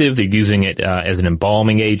adhesive. They're using it as an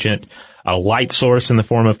embalming agent, a light source in the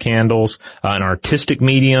form of candles, an artistic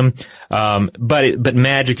medium. But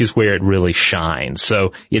magic is where it really shines.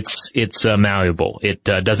 So it's malleable. It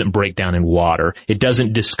doesn't break down in water. It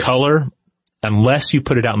doesn't discolor unless you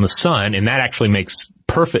put it out in the sun, and that actually makes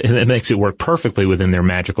it work perfectly within their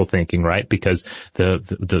magical thinking, right? Because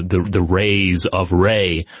the rays of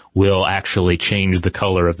Re will actually change the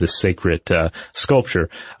color of this sacred sculpture.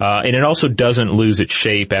 And it also doesn't lose its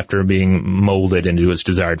shape after being molded into its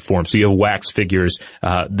desired form. So you have wax figures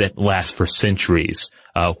that last for centuries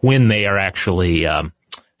when they are actually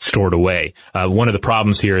stored away. One of the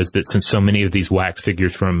problems here is that since so many of these wax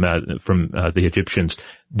figures from the Egyptians,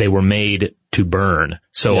 they were made to burn.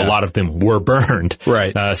 So a lot of them were burned.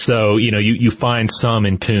 Right. So, you find some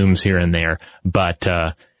in tombs here and there, but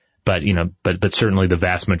certainly the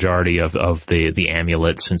vast majority of the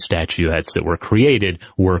amulets and statuettes that were created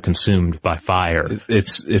were consumed by fire.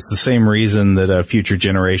 It's the same reason that future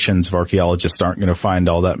generations of archaeologists aren't going to find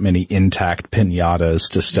all that many intact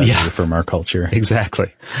piñatas to study from our culture.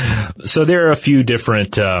 Exactly. So there are a few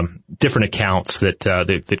different accounts that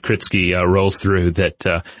Kritsky rolls through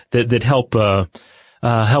that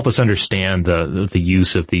help us understand the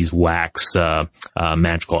use of these wax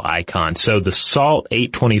magical icons. So the Salt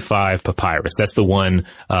 825 papyrus, that's the one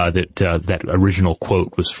that original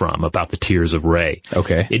quote was from about the Tears of Re.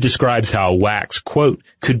 Okay. It describes how wax, quote,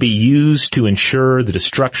 could be used to ensure the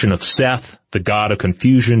destruction of Seth, the god of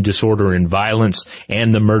confusion, disorder, and violence,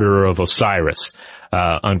 and the murderer of Osiris,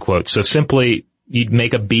 unquote. So simply, you'd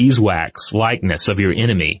make a beeswax likeness of your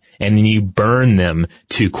enemy, and then you burn them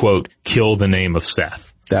to, quote, kill the name of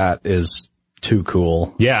Seth. That is too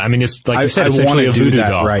cool. Yeah, I mean, it's like you said, essentially a voodoo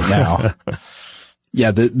doll. Right now.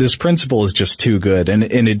 Yeah, this principle is just too good, and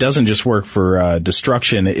it doesn't just work for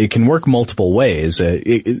destruction. It can work multiple ways.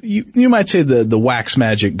 You might say the wax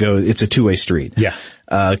magic it's a two-way street. Yeah.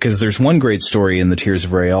 Because there's one great story in the Tears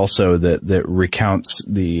of Re also that recounts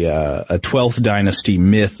a 12th dynasty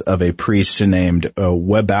myth of a priest named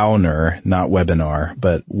Webauner, not Webinar,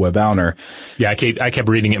 but Webauner. Yeah, I kept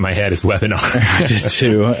reading it in my head as Webinar. I did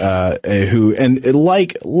too. And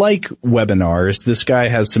like webinars, this guy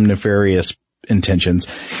has some nefarious intentions.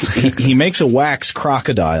 He makes a wax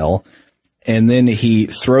crocodile, and then he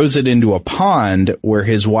throws it into a pond where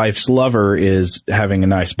his wife's lover is having a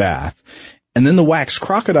nice bath. And then the wax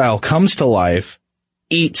crocodile comes to life,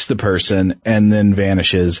 eats the person, and then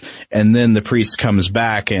vanishes. And then the priest comes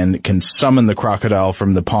back and can summon the crocodile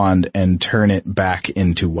from the pond and turn it back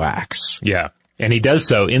into wax. Yeah. And he does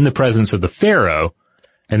so in the presence of the pharaoh.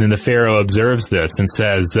 And then the pharaoh observes this and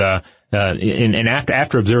says, and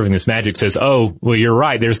after observing this magic says, oh, well, you're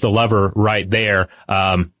right. There's the lover right there.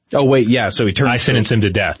 Oh, wait, yeah, so he turns... I sentence him to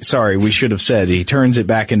death. Sorry, we should have said he turns it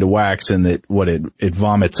back into wax and it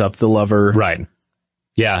vomits up the lover. Right.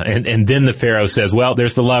 Yeah, and then the pharaoh says, well,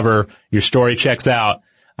 there's the lover. Your story checks out.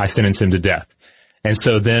 I sentence him to death. And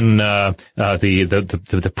so then,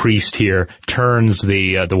 the priest here turns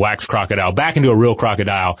the wax crocodile back into a real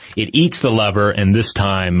crocodile. It eats the lover and this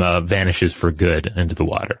time, vanishes for good into the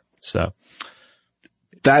water. So.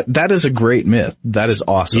 That is a great myth. That is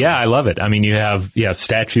awesome. Yeah, I love it. I mean, you have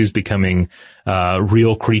statues becoming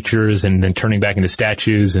real creatures and then turning back into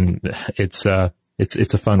statues, and it's a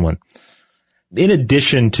fun one. In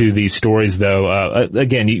addition to these stories, though,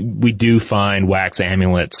 again, we do find wax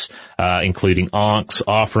amulets, including ankhs,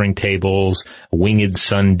 offering tables, winged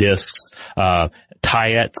sun discs,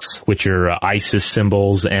 tayets, which are Isis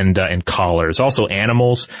symbols, and collars. Also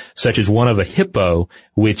animals, such as one of a hippo,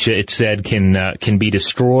 which it said can be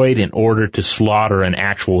destroyed in order to slaughter an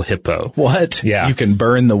actual hippo. What? Yeah. You can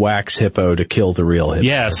burn the wax hippo to kill the real hippo.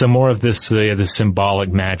 Yeah, so more of this, the symbolic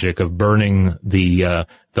magic of burning the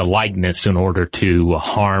likeness in order to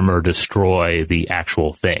harm or destroy the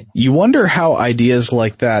actual thing. You wonder how ideas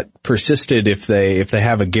like that persisted if they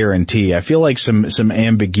have a guarantee. I feel like some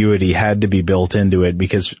ambiguity had to be built into it,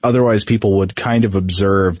 because otherwise people would kind of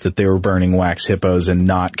observe that they were burning wax hippos and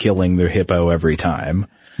not killing their hippo every time.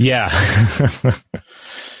 Yeah.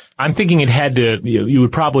 I'm thinking it had to, you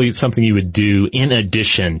would probably something you would do in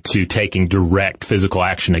addition to taking direct physical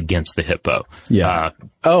action against the hippo. Yeah.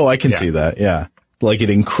 I can see that. Yeah. Like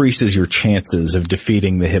it increases your chances of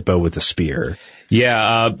defeating the hippo with a spear.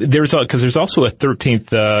 Yeah, there's also a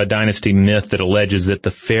 13th dynasty myth that alleges that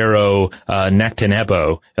the pharaoh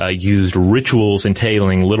Nectanebo used rituals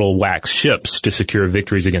entailing little wax ships to secure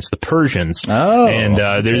victories against the Persians. Oh, and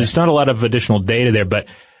there's not a lot of additional data there, but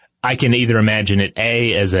I can either imagine it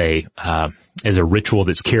as a ritual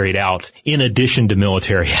that's carried out in addition to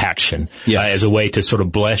military action, as a way to sort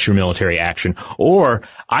of bless your military action. Or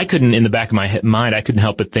I couldn't, in the back of my mind, I couldn't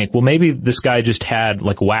help but think, well, maybe this guy just had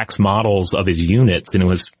like wax models of his units and it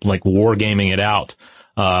was like wargaming it out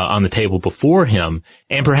on the table before him,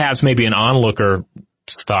 and perhaps maybe an onlooker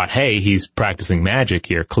thought, hey, he's practicing magic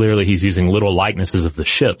here. Clearly he's using little likenesses of the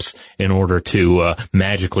ships in order to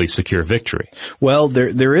magically secure victory. Well,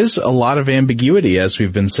 there is a lot of ambiguity, as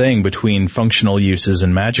we've been saying, between functional uses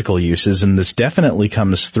and magical uses, and this definitely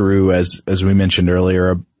comes through, as we mentioned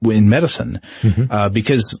earlier, in medicine. Mm-hmm.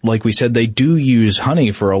 Because, like we said, they do use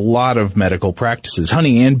honey for a lot of medical practices.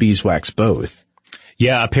 Honey and beeswax both.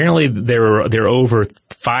 Yeah, apparently there are over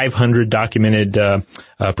 500 documented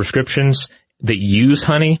prescriptions that use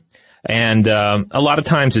honey. And a lot of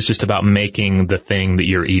times it's just about making the thing that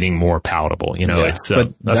you're eating more palatable. It's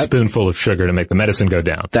a spoonful of sugar to make the medicine go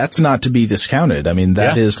down. That's not to be discounted. I mean,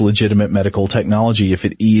 that is legitimate medical technology if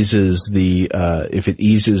it eases the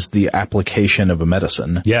application of a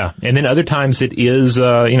medicine. Yeah. And then other times it is,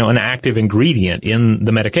 an active ingredient in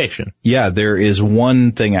the medication. Yeah. There is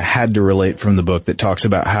one thing I had to relate from the book that talks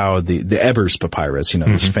about how the Ebers Papyrus,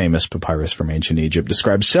 this famous papyrus from ancient Egypt,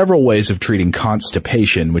 describes several ways of treating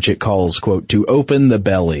constipation, which it calls, quote, to open the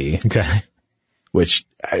belly. Okay. Which,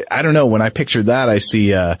 I don't know, when I picture that, I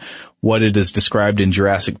see, what it is described in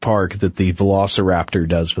Jurassic Park that the velociraptor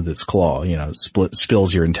does with its claw,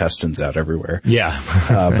 spills your intestines out everywhere. Yeah.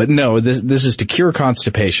 But no, this is to cure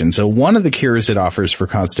constipation. So one of the cures it offers for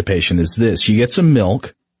constipation is this. You get some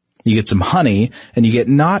milk, you get some honey, and you get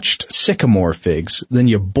notched sycamore figs. Then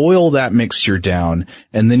you boil that mixture down,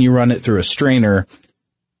 and then you run it through a strainer,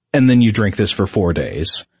 and then you drink this for 4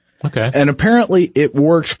 days. Okay. And apparently it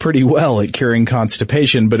worked pretty well at curing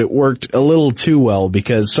constipation, but it worked a little too well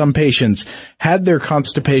because some patients had their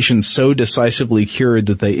constipation so decisively cured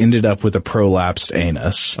that they ended up with a prolapsed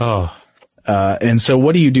anus. Oh. And so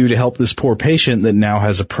what do you do to help this poor patient that now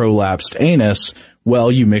has a prolapsed anus?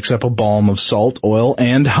 Well, you mix up a balm of salt, oil,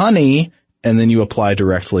 and honey, and then you apply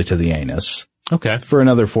directly to the anus. Okay. For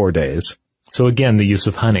another 4 days. So again, the use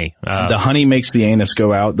of honey. The honey makes the anus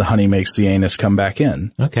go out. The honey makes the anus come back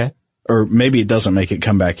in. Okay. Or maybe it doesn't make it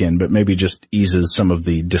come back in, but maybe just eases some of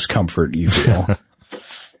the discomfort you feel.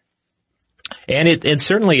 And it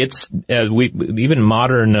certainly even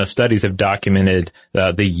modern studies have documented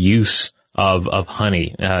the use of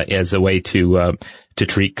honey as a way to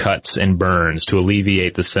treat cuts and burns, to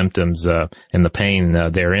alleviate the symptoms and the pain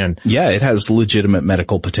therein. Yeah, it has legitimate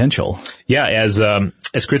medical potential. Yeah,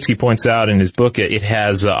 as Kritsky points out in his book, it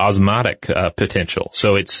has osmotic potential.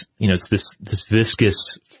 So it's this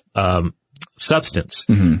viscous substance.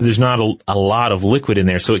 Mm-hmm. There's not a lot of liquid in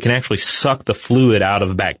there, so it can actually suck the fluid out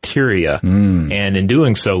of bacteria, and in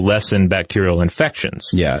doing so, lessen bacterial infections.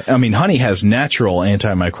 Yeah, I mean, honey has natural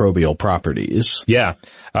antimicrobial properties. Yeah.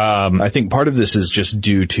 I think part of this is just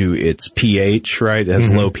due to its pH, right? It has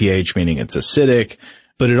low pH, meaning it's acidic,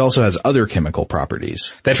 but it also has other chemical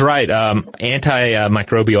properties. That's right.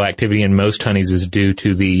 Antimicrobial activity in most honeys is due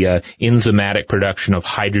to the enzymatic production of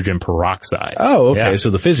hydrogen peroxide. Oh, okay. Yeah.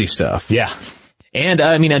 So the fizzy stuff. Yeah. And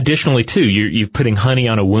additionally too, you're putting honey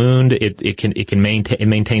on a wound. It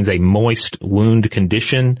maintains a moist wound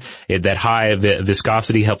condition. That high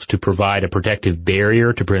viscosity helps to provide a protective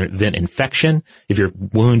barrier to prevent infection. If your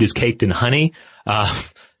wound is caked in honey,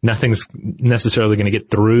 nothing's necessarily going to get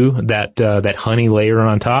through that honey layer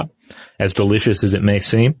on top. as delicious as it may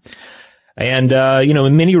seem. And,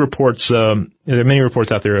 in many reports, there are many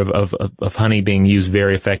reports out there of honey being used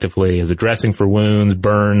very effectively as a dressing for wounds,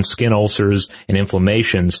 burns, skin ulcers, and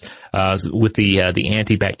inflammations, with the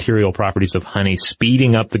antibacterial properties of honey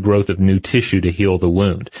speeding up the growth of new tissue to heal the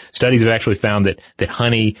wound. Studies have actually found that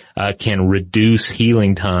honey, can reduce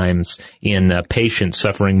healing times in patients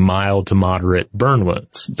suffering mild to moderate burn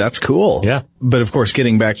wounds. That's cool. Yeah. But of course,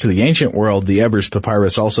 getting back to the ancient world, the Ebers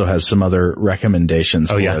Papyrus also has some other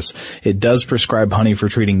recommendations for us. It does prescribe honey for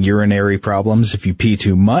treating urinary problems. If you pee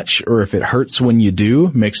too much or if it hurts when you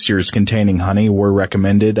do, mixtures containing honey were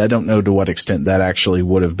recommended. I don't know to what extent that actually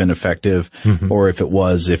would have been effective, or if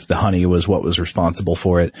the honey was what was responsible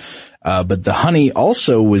for it. But the honey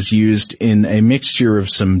also was used in a mixture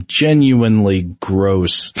of some genuinely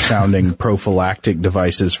gross sounding prophylactic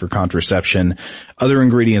devices for contraception. Other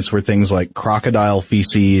ingredients were things like crocodile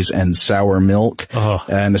feces and sour milk.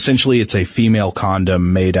 And essentially it's a female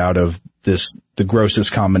condom made out of the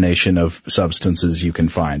grossest combination of substances you can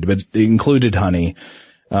find, but it included honey.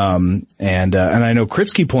 And I know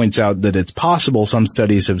Kritsky points out that it's possible some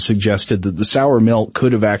studies have suggested that the sour milk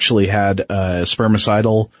could have actually had,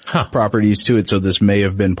 spermicidal properties to it. So this may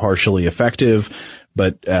have been partially effective,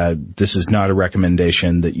 but, this is not a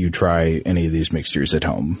recommendation that you try any of these mixtures at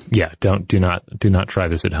home. Yeah. Do not try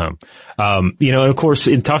this at home. And of course,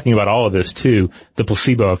 in talking about all of this too, the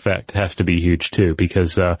placebo effect has to be huge too,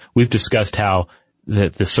 because, we've discussed how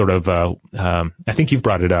the sort of, I think you've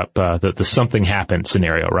brought it up, the something happened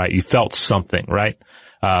scenario, right? You felt something, right?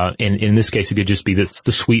 In this case, it could just be the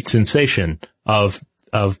sweet sensation of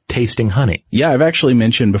tasting honey. Yeah, I've actually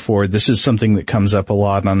mentioned before, this is something that comes up a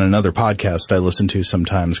lot on another podcast I listen to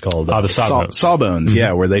sometimes called the Sawbones. Sawbones,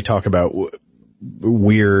 yeah, where they talk about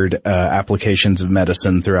weird applications of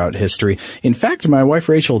medicine throughout history. In fact, my wife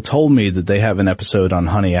Rachel told me that they have an episode on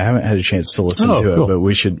honey. I haven't had a chance to listen to it, but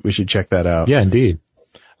we should check that out. Yeah, indeed.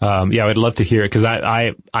 I'd love to hear it because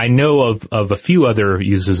I know of a few other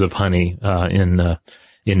uses of honey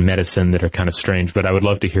in medicine that are kind of strange, but I would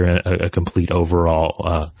love to hear a complete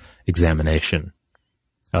overall examination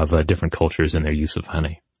of different cultures and their use of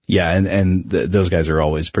honey. Yeah, and those guys are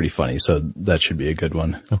always pretty funny, so that should be a good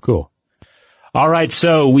one. Oh, cool. All right,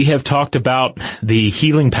 so we have talked about the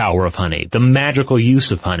healing power of honey, the magical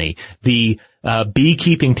use of honey, the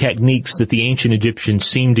beekeeping techniques that the ancient Egyptians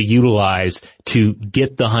seemed to utilize to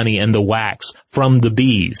get the honey and the wax from the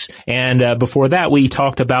bees. And before that, we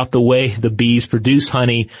talked about the way the bees produce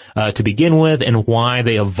honey to begin with and why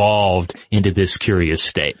they evolved into this curious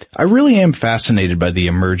state. I really am fascinated by the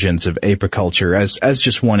emergence of apiculture as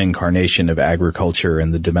just one incarnation of agriculture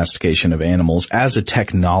and the domestication of animals as a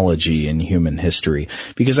technology in human history,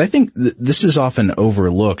 because I think this is often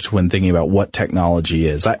overlooked when thinking about what technology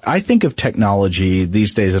is. I think of technology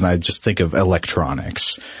these days and I just think of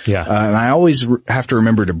electronics. Yeah. And I always have to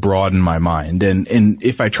remember to broaden my mind. And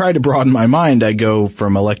if I try to broaden my mind, I go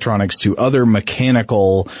from electronics to other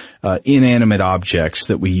mechanical, inanimate objects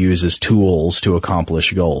that we use as tools to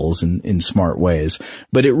accomplish goals in smart ways.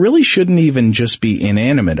 But it really shouldn't even just be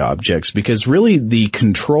inanimate objects, because really the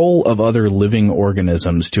control of other living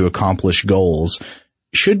organisms to accomplish goals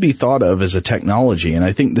should be thought of as a technology. And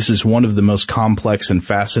I think this is one of the most complex and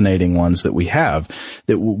fascinating ones that we have,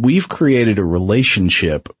 that we've created a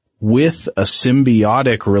relationship with a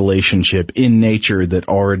symbiotic relationship in nature that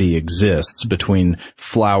already exists between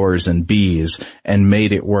flowers and bees and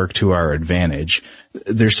made it work to our advantage.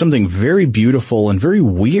 There's something very beautiful and very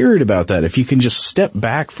weird about that. If you can just step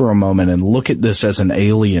back for a moment and look at this as an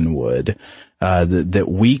alien would, that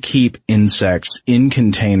we keep insects in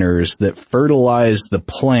containers that fertilize the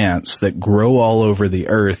plants that grow all over the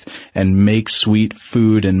earth and make sweet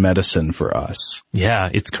food and medicine for us.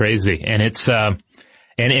 Yeah, it's crazy. And it's,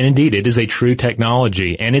 and indeed, it is a true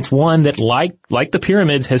technology, and it's one that, like the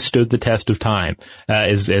pyramids, has stood the test of time.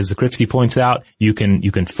 As Kritsky points out, you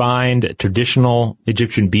can find traditional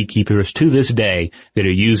Egyptian beekeepers to this day that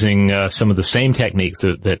are using some of the same techniques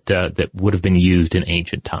that would have been used in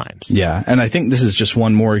ancient times. Yeah, and I think this is just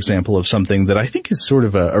one more example of something that I think is sort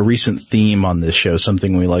of a recent theme on this show,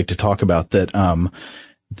 something we like to talk about,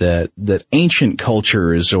 that ancient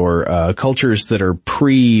cultures or cultures that are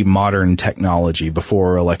pre-modern technology,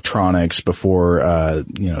 before electronics, before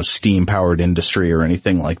steam-powered industry or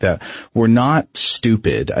anything like that, were not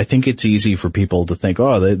stupid. I think it's easy for people to think,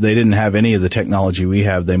 they didn't have any of the technology we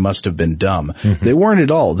have, they must have been dumb. Mm-hmm. They weren't at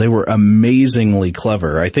all. They were amazingly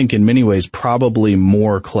clever. I think in many ways probably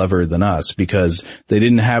more clever than us, because they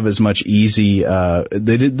didn't have as much they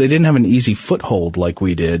didn't have an easy foothold like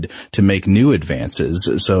we did to make new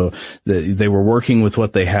advances. So they were working with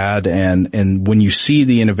what they had, and when you see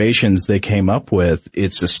the innovations they came up with,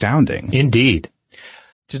 it's astounding. Indeed.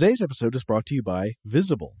 Today's episode is brought to you by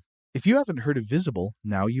Visible. If you haven't heard of Visible,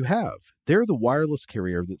 now you have. They're the wireless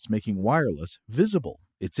carrier that's making wireless visible.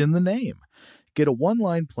 It's in the name. Get a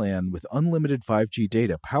one-line plan with unlimited 5G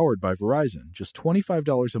data powered by Verizon, just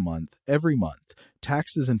 $25 a month, every month,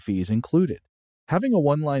 taxes and fees included. Having a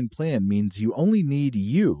one-line plan means you only need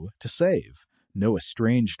you to save. No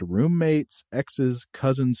estranged roommates, exes,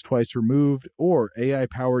 cousins twice removed, or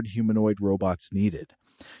AI-powered humanoid robots needed.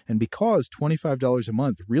 And because $25 a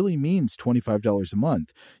month really means $25 a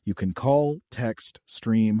month, you can call, text,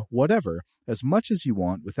 stream, whatever, as much as you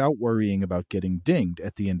want without worrying about getting dinged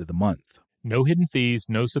at the end of the month. No hidden fees,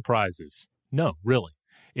 no surprises. No, really.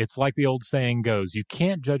 It's like the old saying goes, you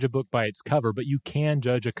can't judge a book by its cover, but you can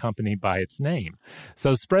judge a company by its name.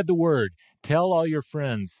 So spread the word. Tell all your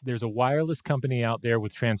friends there's a wireless company out there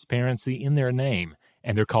with transparency in their name,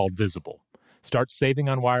 and they're called Visible. Start saving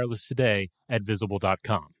on wireless today at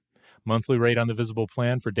Visible.com. Monthly rate on the Visible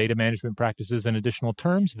plan for data management practices and additional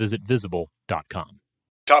terms, visit Visible.com.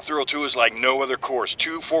 Top Thrill 2 is like no other course.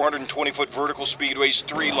 2 420-foot vertical speedways,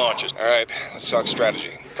 3 launches. All right, let's talk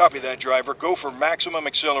strategy. Copy that, driver. Go for maximum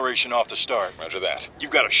acceleration off the start. Roger that.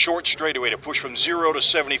 You've got a short straightaway to push from 0 to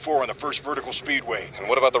 74 on the first vertical speedway. And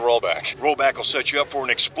what about the rollback? Rollback will set you up for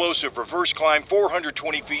an explosive reverse climb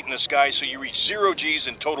 420 feet in the sky so you reach 0 G's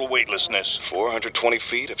in total weightlessness. 420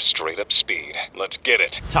 feet of straight-up speed. Let's get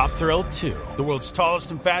it. Top Thrill 2, the world's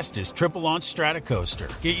tallest and fastest triple-launch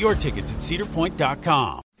Stratocoaster. Get your tickets at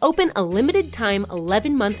cedarpoint.com. Open a limited-time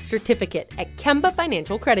 11-month certificate at Kemba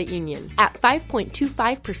Financial Credit Union. At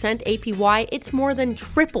 5.25% APY, it's more than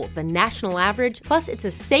triple the national average, plus it's a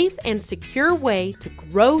safe and secure way to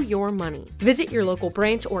grow your money. Visit your local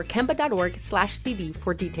branch or kemba.org/cd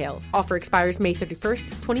for details. Offer expires May 31st,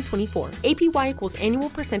 2024. APY equals annual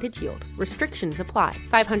percentage yield. Restrictions apply.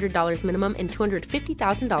 $500 minimum and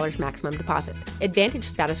 $250,000 maximum deposit. Advantage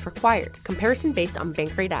status required. Comparison based on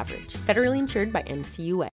bank rate average. Federally insured by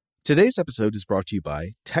NCUA. Today's episode is brought to you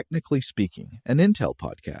by Technically Speaking, an Intel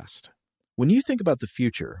podcast. When you think about the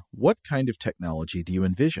future, what kind of technology do you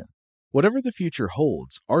envision? Whatever the future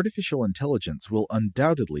holds, artificial intelligence will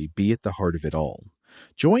undoubtedly be at the heart of it all.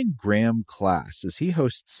 Join Graham Class as he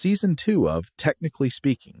hosts Season 2 of Technically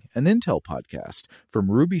Speaking, an Intel podcast from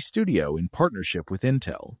Ruby Studio in partnership with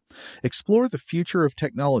Intel. Explore the future of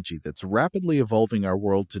technology that's rapidly evolving our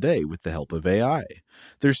world today with the help of AI.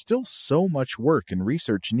 There's still so much work and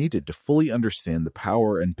research needed to fully understand the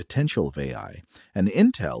power and potential of AI, and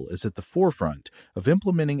Intel is at the forefront of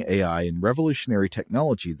implementing AI in revolutionary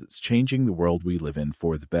technology that's changing the world we live in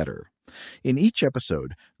for the better. In each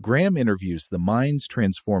episode, Graham interviews the minds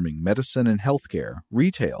transforming medicine and healthcare,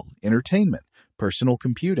 retail, entertainment, personal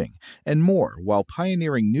computing, and more while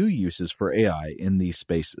pioneering new uses for AI in these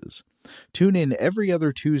spaces. Tune in every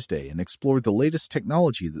other Tuesday and explore the latest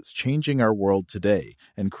technology that's changing our world today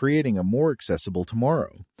and creating a more accessible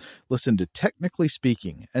tomorrow. Listen to Technically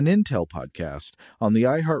Speaking, an Intel podcast on the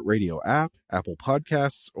iHeartRadio app, Apple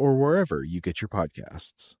Podcasts, or wherever you get your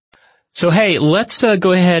podcasts. So, hey, let's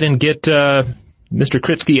go ahead and get Mr.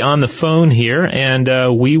 Kritsky on the phone here, and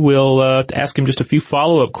we will ask him just a few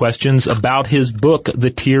follow-up questions about his book, The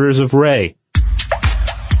Tears of Ray.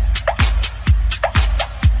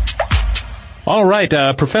 All right,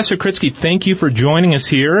 Professor Kritsky, thank you for joining us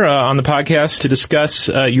here on the podcast to discuss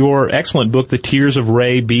your excellent book, The Tears of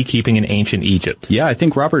Ray, Beekeeping in Ancient Egypt. Yeah, I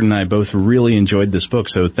think Robert and I both really enjoyed this book,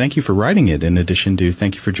 so thank you for writing it, in addition to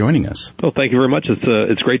thank you for joining us. Well, thank you very much.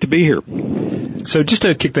 It's great to be here. So just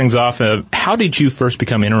to kick things off, how did you first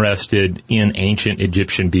become interested in ancient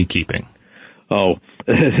Egyptian beekeeping? Oh,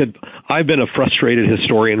 I've been a frustrated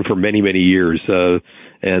historian for many, many years.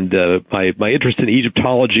 And my interest in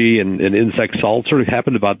Egyptology and insects all sort of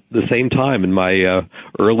happened about the same time in my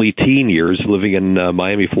early teen years living in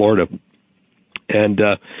Miami, Florida. And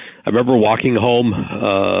I remember walking home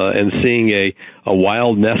and seeing a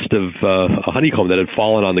wild nest of a honeycomb that had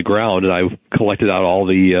fallen on the ground, and I collected out all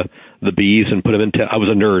the bees and put them in. I was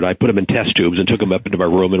a nerd. I put them in test tubes and took them up into my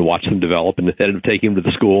room and watched them develop, and ended up taking them to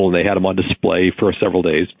the school, and they had them on display for several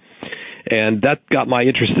days. And that got my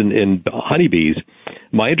interest in honeybees.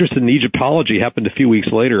 My interest in Egyptology happened a few weeks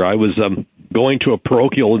later. I was going to a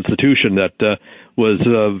parochial institution that was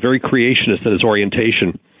very creationist in its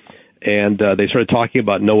orientation. And they started talking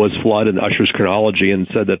about Noah's flood and Usher's chronology and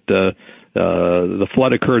said that the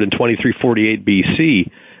flood occurred in 2348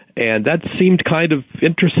 BC. And that seemed kind of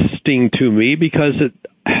interesting to me because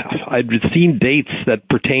I'd seen dates that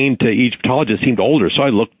pertained to Egyptology that seemed older. So I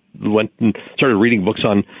looked went and started reading books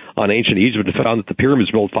on ancient Egypt and found that the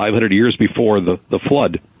pyramids were built 500 years before the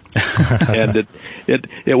flood. And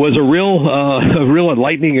it was a real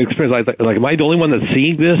enlightening experience. Like, am I the only one that's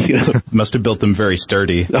seeing this? Must have built them very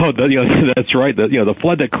sturdy. Oh, that's right. The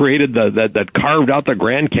flood that created that carved out the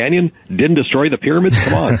Grand Canyon didn't destroy the pyramids.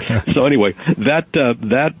 Come on. So anyway,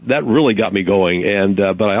 that really got me going. And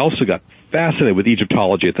but I also got fascinated with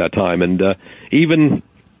Egyptology at that time, and even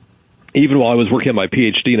while I was working on my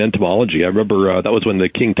PhD in entomology, I remember that was when the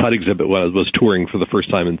King Tut exhibit was touring for the first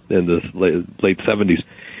time in the late 70s.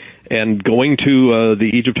 And going to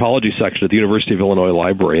the Egyptology section at the University of Illinois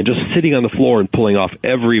Library and just sitting on the floor and pulling off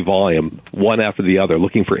every volume, one after the other,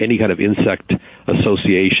 looking for any kind of insect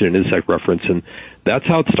association and insect reference. And that's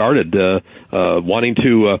how it started, wanting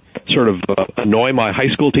to sort of annoy my high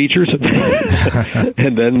school teachers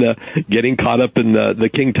and then getting caught up in the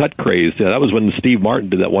King Tut craze. That was when Steve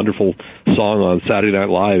Martin did that wonderful song on Saturday Night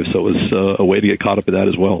Live, so it was a way to get caught up in that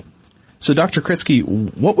as well. So, Dr. Kritzky,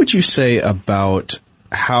 what would you say about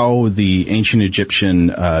how the ancient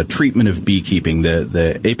Egyptian treatment of beekeeping,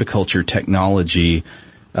 the apiculture technology,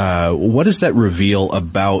 what does that reveal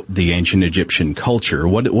about the ancient Egyptian culture?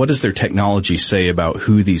 What does their technology say about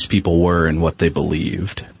who these people were and what they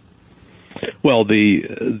believed? Well,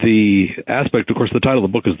 the aspect, of course, the title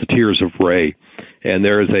of the book is The Tears of Re, and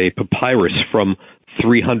there is a papyrus from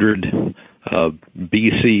 300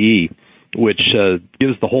 BCE, which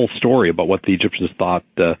gives the whole story about what the Egyptians thought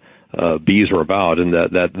bees were about, and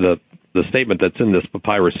that the statement that's in this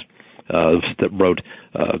papyrus that wrote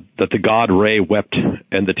that the god Re wept,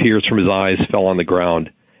 and the tears from his eyes fell on the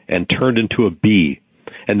ground and turned into a bee,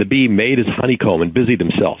 and the bee made his honeycomb and busied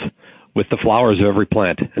himself with the flowers of every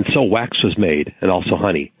plant, and so wax was made, and also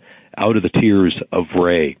honey, out of the tears of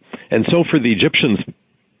Re. And so for the Egyptians,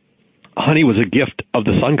 honey was a gift of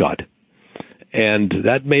the sun god, and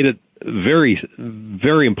that made it very,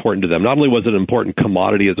 very important to them. Not only was it an important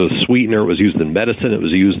commodity as a sweetener, it was used in medicine, it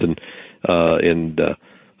was used in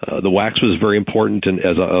the wax was very important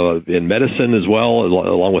in medicine as well,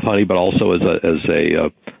 along with honey, but also as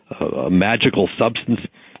a magical substance.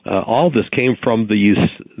 All of this came from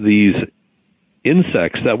these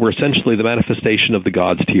insects that were essentially the manifestation of the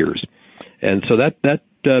god's tears. And so that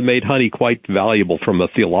made honey quite valuable from a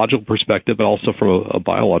theological perspective, but also from a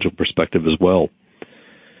biological perspective as well.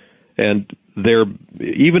 And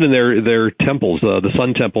even in their temples, the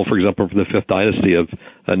Sun Temple, for example, from the 5th dynasty of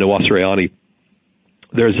Nowasriani,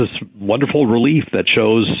 there's this wonderful relief that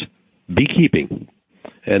shows beekeeping.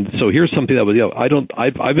 And so here's something that was,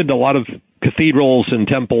 I've been to a lot of cathedrals and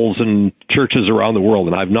temples and churches around the world,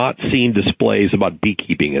 and I've not seen displays about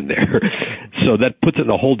beekeeping in there. So that puts it in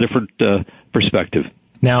a whole different perspective.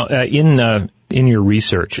 Now, in your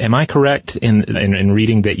research, am I correct in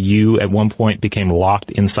reading that you at one point became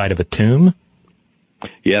locked inside of a tomb?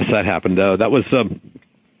 Yes, that happened. I was a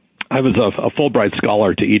Fulbright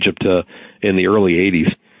scholar to Egypt in the early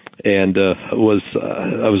 80s, and I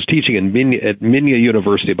was teaching at Minya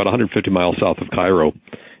University, about 150 miles south of Cairo.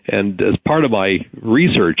 And as part of my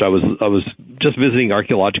research, I was just visiting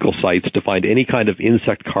archaeological sites to find any kind of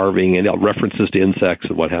insect carving and references to insects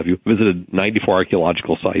and what have you. Visited 94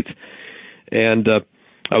 archaeological sites. And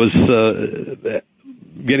I was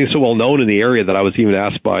getting so well known in the area that I was even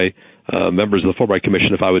asked by members of the Fulbright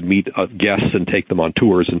Commission if I would meet guests and take them on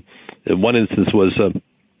tours. And in one instance was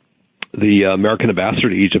the American ambassador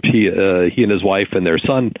to Egypt. He and his wife and their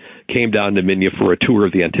son came down to Minya for a tour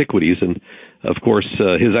of the antiquities. And of course,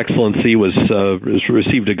 His Excellency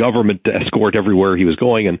received a government escort everywhere he was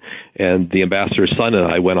going, and the ambassador's son and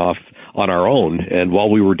I went off on our own. And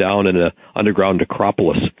while we were down in an underground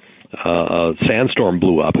necropolis, a sandstorm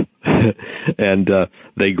blew up, and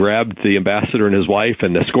they grabbed the ambassador and his wife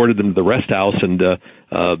and escorted them to the rest house, and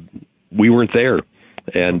we weren't there.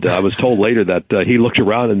 And I was told later that he looked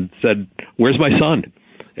around and said, "Where's my son?"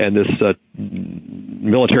 And this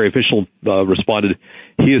military official responded,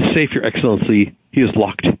 "He is safe, Your Excellency. He is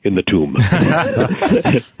locked in the tomb."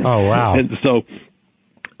 Oh, wow. And so,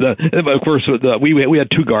 of course, we had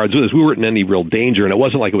two guards with us. We weren't in any real danger, and it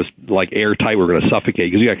wasn't like it was like airtight. We were going to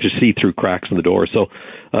suffocate because you actually see through cracks in the door. So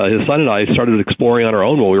his son and I started exploring on our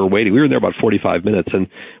own while we were waiting. We were there about 45 minutes and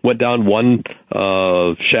went down one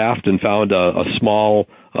shaft and found a small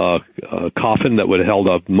coffin that would have held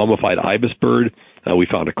a mummified ibis bird. We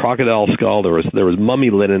found a crocodile skull. There was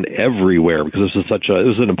mummy linen everywhere because this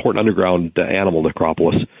was an important underground animal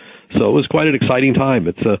necropolis. So it was quite an exciting time.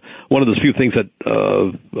 It's one of those few things that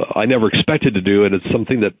I never expected to do, and it's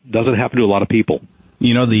something that doesn't happen to a lot of people.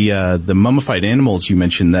 You know, the mummified animals you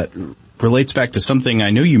mentioned, that relates back to something I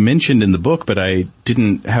know you mentioned in the book, but I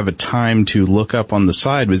didn't have a time to look up on the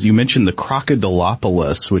side. Was you mentioned the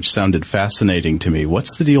Crocodilopolis, which sounded fascinating to me.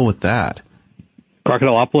 What's the deal with that?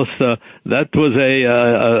 Crocodilopolis, that was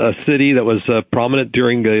a city that was prominent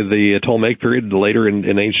during the Ptolemaic period, later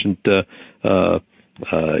in ancient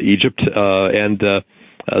Egypt, and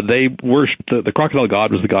they worshipped the crocodile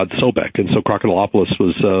god was the god Sobek, and so Crocodilopolis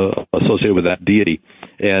was associated with that deity.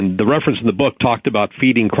 And the reference in the book talked about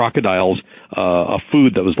feeding crocodiles a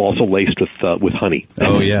food that was also laced with honey.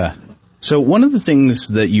 Oh yeah. So one of the things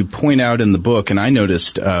that you point out in the book, and I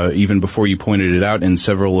noticed even before you pointed it out in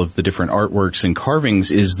several of the different artworks and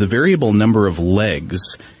carvings, is the variable number of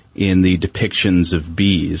legs in the depictions of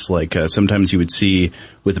bees. Like sometimes you would see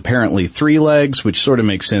with apparently 3 legs, which sort of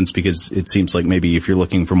makes sense because it seems like maybe if you're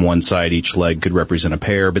looking from one side, each leg could represent a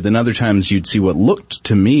pair. But then other times you'd see what looked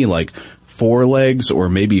to me like 4 legs or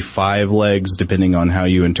maybe 5 legs, depending on how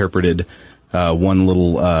you interpreted one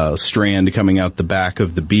little strand coming out the back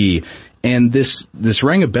of the bee. And this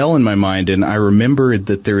rang a bell in my mind, and I remembered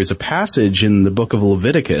that there is a passage in the book of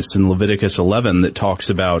Leviticus, in Leviticus 11, that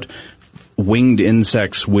talks about winged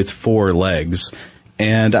insects with 4 legs.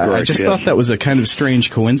 And I just thought that was a kind of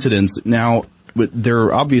strange coincidence. Now, there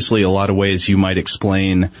are obviously a lot of ways you might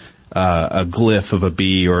explain a glyph of a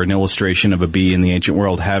bee or an illustration of a bee in the ancient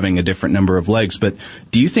world having a different number of legs. But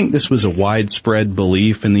do you think this was a widespread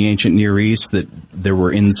belief in the ancient Near East that there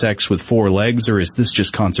were insects with 4 legs, or is this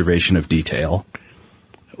just conservation of detail?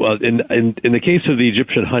 Well, in the case of the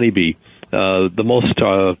Egyptian honeybee, the most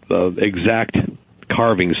exact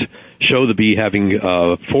carvings show the bee having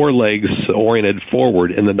 4 legs oriented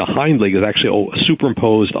forward, and then the hind leg is actually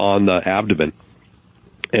superimposed on the abdomen.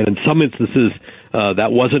 And in some instances,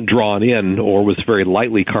 that wasn't drawn in or was very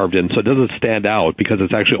lightly carved in, so it doesn't stand out because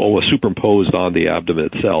it's actually always superimposed on the abdomen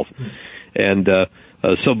itself. And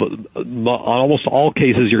so on almost all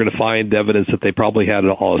cases, you're going to find evidence that they probably had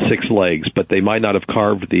 6 legs, but they might not have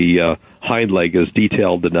carved the hind leg as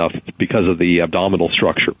detailed enough because of the abdominal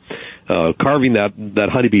structure. Carving that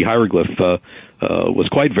honeybee hieroglyph was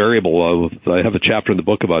quite variable. I have a chapter in the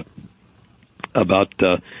book about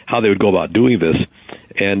how they would go about doing this.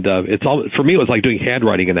 And for me, it was like doing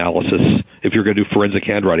handwriting analysis, if you're going to do forensic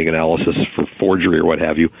handwriting analysis for forgery or what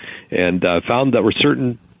have you. And found that were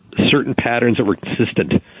certain patterns that were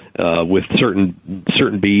consistent with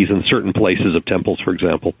certain bees in certain places of temples, for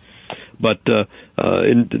example. But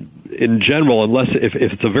in general, unless if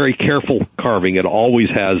it's a very careful carving, it always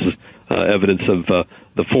has evidence of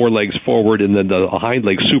the 4 legs forward and then the hind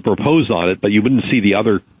leg superimposed on it, but you wouldn't see the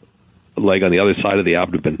other leg on the other side of the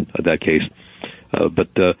abdomen in that case. So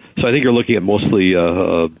I think you're looking at mostly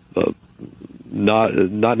not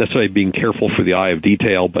necessarily being careful for the eye of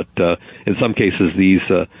detail, but in some cases these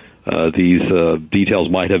details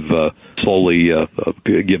might have slowly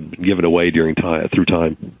given away through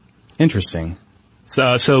time. Interesting.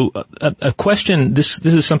 So a question. This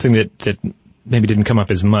is something that maybe didn't come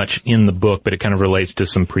up as much in the book, but it kind of relates to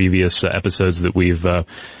some previous episodes that we've done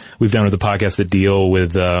with the podcast that deal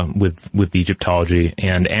with Egyptology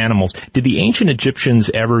and animals. Did the ancient Egyptians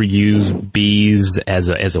ever use bees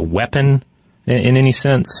as a weapon in any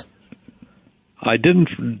sense? I didn't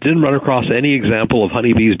run across any example of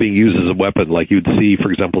honeybees being used as a weapon, like you'd see,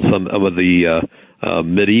 for example, some of the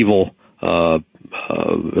medieval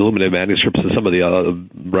illuminated manuscripts and some of the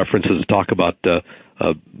references talk about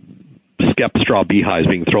skep straw beehives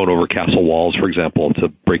being thrown over castle walls, for example, to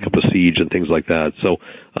break up a siege and things like that. So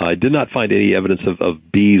I did not find any evidence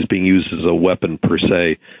of bees being used as a weapon per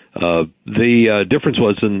se. The difference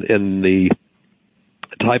was in the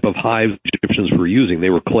type of hives Egyptians were using.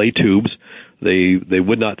 They were clay tubes. They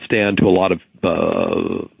would not stand to a lot of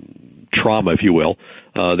trauma, if you will.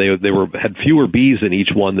 They had fewer bees in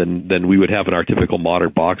each one than we would have in our typical modern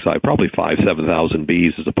box hive, probably 5,000-7,000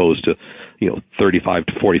 bees as opposed to 35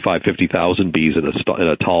 to 45, 50,000 bees in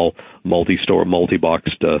a tall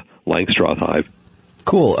multi-boxed Langstroth hive.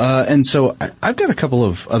 Cool. And so I've got a couple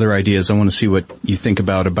of other ideas. I want to see what you think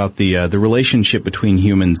about the relationship between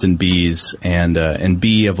humans and bees and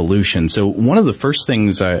bee evolution. So one of the first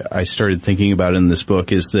things I started thinking about in this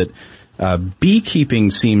book is that beekeeping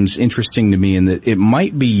seems interesting to me in that it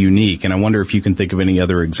might be unique, and I wonder if you can think of any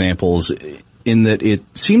other examples, in that it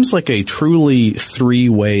seems like a truly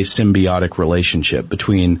 3-way symbiotic relationship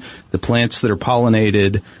between the plants that are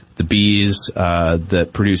pollinated, the bees that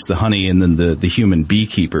produce the honey, and then the human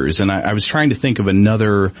beekeepers. And I was trying to think of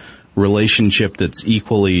another relationship that's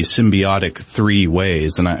equally symbiotic 3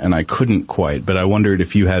 ways, and I couldn't quite, but I wondered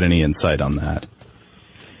if you had any insight on that.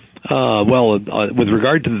 With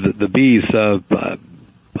regard to the bees,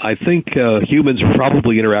 I think humans were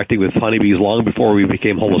probably interacting with honeybees long before we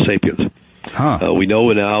became Homo sapiens. We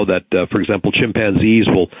know now that, for example, chimpanzees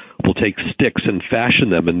will take sticks and fashion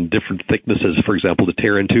them in different thicknesses, for example, to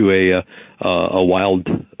tear into a wild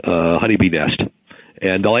honeybee nest.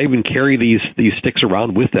 And they'll even carry these sticks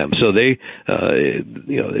around with them. So they, if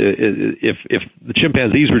the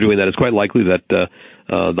chimpanzees were doing that, it's quite likely that the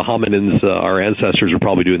hominins, our ancestors, are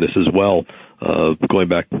probably doing this as well, going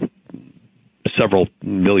back several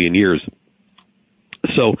million years.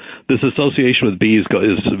 So this association with bees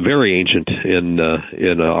is very ancient in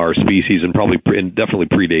our species, and definitely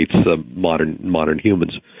predates modern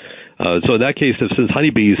humans. So in that case, since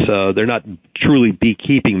honeybees, they're not truly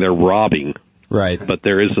beekeeping; they're robbing. Right. But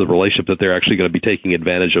there is a relationship that they're actually going to be taking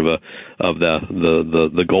advantage of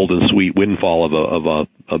the golden sweet windfall of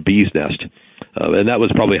a bee's nest, and that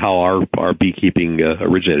was probably how our beekeeping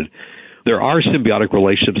originated. There are symbiotic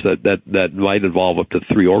relationships that might involve up to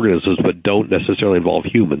 3 organisms, but don't necessarily involve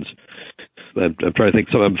humans. I'm trying to think.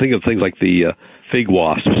 So I'm thinking of things like the fig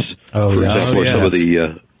wasps, for example, or some of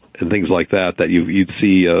the and things like that you'd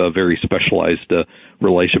see a very specialized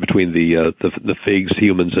relationship between the figs,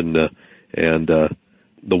 humans, and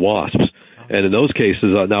the wasps. And in those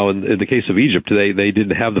cases, now in the case of Egypt, they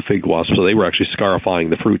didn't have the fig wasp, so they were actually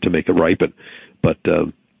scarifying the fruit to make it ripen. But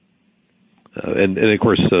and of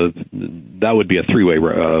course, that would be a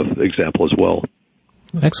 3-way example as well.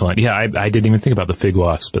 Excellent. Yeah, I didn't even think about the fig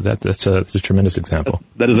wasp, but that's a tremendous example.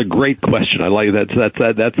 That is a great question. I like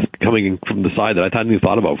that. That's coming from the side that I hadn't even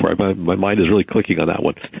thought about before. My mind is really clicking on that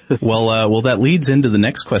one. Well, that leads into the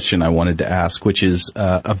next question I wanted to ask, which is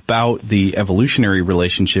about the evolutionary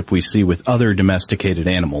relationship we see with other domesticated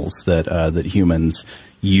animals that humans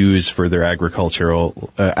use for their agriculture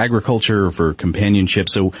for companionship.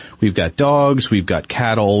 So we've got dogs, we've got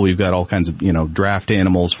cattle, we've got all kinds of, draft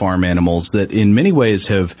animals, farm animals that in many ways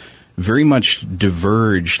have very much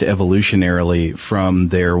diverged evolutionarily from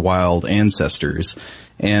their wild ancestors.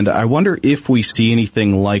 And I wonder if we see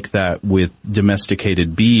anything like that with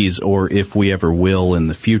domesticated bees, or if we ever will in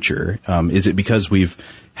the future. Is it because we've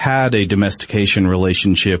had a domestication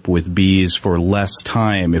relationship with bees for less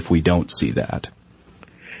time if we don't see that?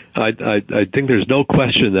 I think there's no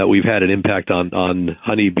question that we've had an impact on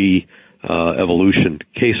honeybee evolution.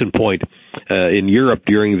 Case in point, in Europe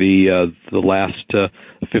during the last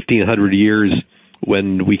 1,500 years,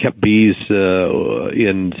 when we kept bees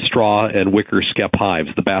in straw and wicker skep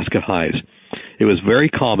hives, the basket hives, it was very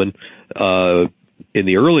common in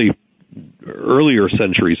the earlier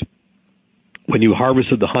centuries. When you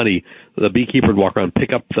harvested the honey, the beekeeper would walk around,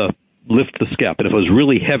 lift the skep, and if it was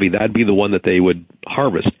really heavy, that'd be the one that they would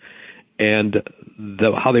harvest. And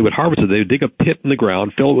how they would harvest it, they would dig a pit in the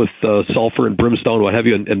ground, fill it with sulfur and brimstone, what have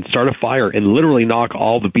you, and start a fire and literally knock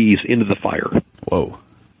all the bees into the fire. Whoa.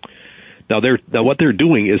 Now what they're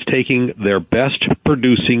doing is taking their best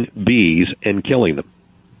producing bees and killing them.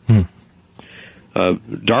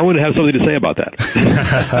 Darwin has something to say about that.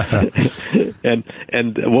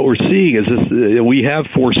 and what we're seeing is this: we have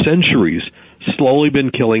for centuries slowly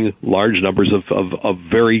been killing large numbers of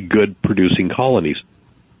very good producing colonies.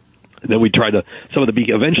 And then we tried some of the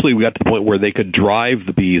bee. Eventually, we got to the point where they could drive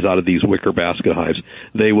the bees out of these wicker basket hives.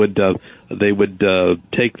 They would take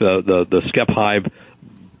the skep hive,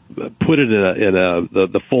 put it in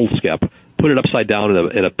the full skep, put it upside down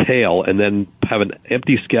in a pail, and then have an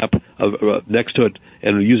empty skep next to it,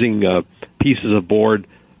 and using pieces of board,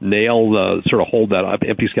 sort of hold that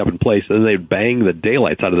empty skep in place. And then they'd bang the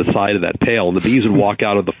daylights out of the side of that pail, and the bees would walk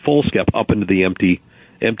out of the full skep up into the empty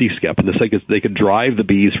skep, and they could drive the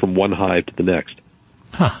bees from one hive to the next.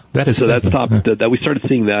 That is so. That's that we started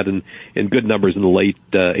seeing that in good numbers in the late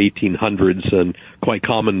 1800s, and quite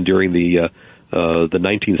common during the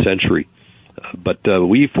 19th century. But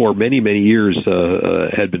we, for many years,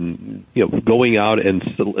 had been going out and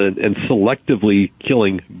selectively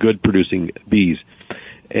killing good producing bees.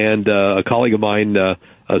 And a colleague of mine,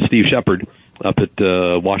 Steve Shepard, up at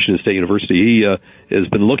Washington State University, he has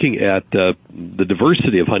been looking at the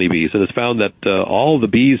diversity of honeybees, and has found that all of the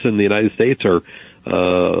bees in the United States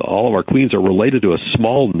all of our queens are related to a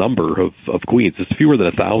small number of queens. It's fewer than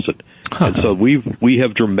 1,000. And so we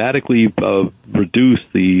have dramatically reduced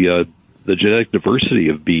the genetic diversity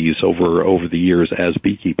of bees over the years as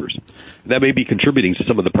beekeepers. That may be contributing to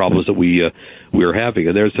some of the problems that we are having.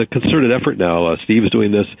 And there's a concerted effort now. Steve is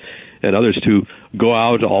doing this, and others, to go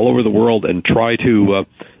out all over the world and try to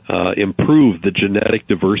improve the genetic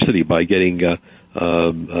diversity by getting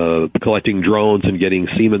collecting drones and getting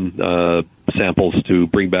semen samples to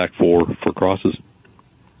bring back for crosses.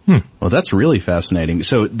 Well, that's really fascinating.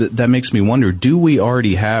 So that makes me wonder, do we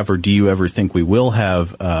already have, or do you ever think we will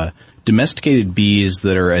have, domesticated bees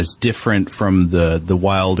that are as different from the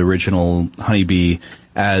wild original honeybee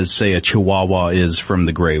as, say, a Chihuahua is from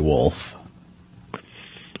the gray wolf?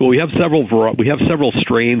 Well, we have several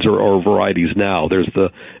strains or varieties now.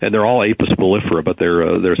 And they're all Apis mellifera, but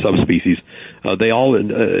they're subspecies. They all,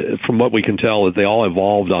 from what we can tell, they all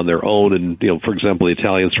evolved on their own. And for example, the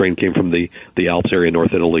Italian strain came from the Alps area,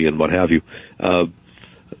 North Italy, and what have you. There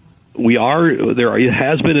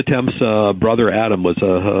has been attempts. Brother Adam was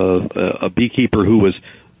a beekeeper who was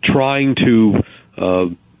trying to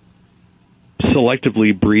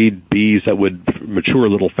selectively breed bees that would mature a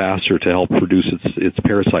little faster to help produce its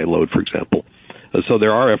parasite load, for example. So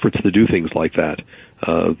there are efforts to do things like that.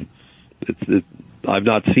 I've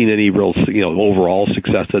not seen any real, overall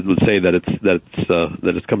success that would say that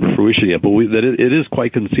it's come to fruition yet. But it is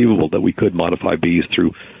quite conceivable that we could modify bees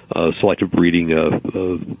through selective breeding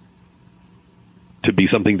to be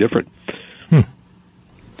something different.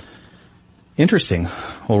 Interesting.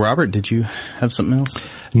 Well, Robert, did you have something else?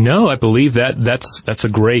 No, I believe that's a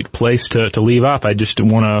great place to leave off. I just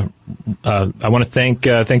want to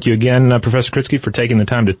thank you again, Professor Kritsky, for taking the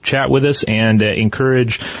time to chat with us, and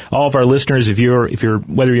encourage all of our listeners,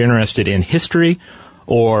 whether you're interested in history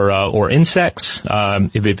or insects,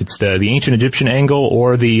 if it's the ancient Egyptian angle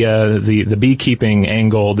or the beekeeping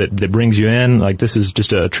angle that brings you in, like, this is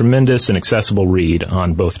just a tremendous and accessible read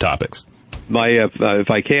on both topics.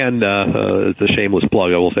 If I can, it's a shameless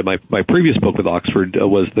plug, I will say my previous book with Oxford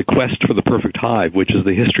was The Quest for the Perfect Hive, which is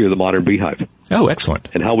the history of the modern beehive. Oh,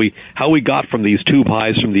 excellent! And how we got from these tube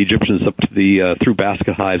hives from the Egyptians up to through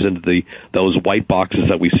basket hives into those white boxes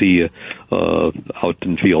that we see out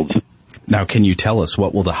in fields. Now, can you tell us,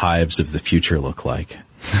 what will the hives of the future look like?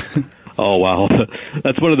 Oh, wow.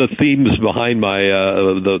 That's one of the themes behind my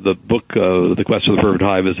the book, The Quest for the Perfect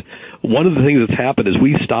Hive. Is one of the things that's happened is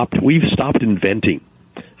we've stopped inventing.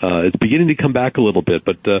 It's beginning to come back a little bit,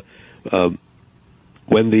 but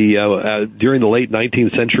when during the late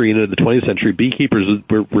 19th century and into the 20th century, beekeepers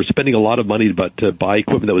were spending a lot of money to buy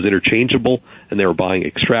equipment that was interchangeable, and they were buying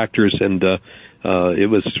extractors, and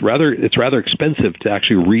it's rather expensive to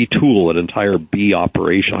actually retool an entire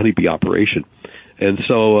honeybee operation. And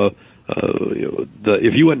so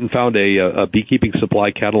if you went and found a beekeeping supply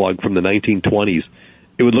catalog from the 1920s,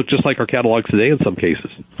 it would look just like our catalogs today in some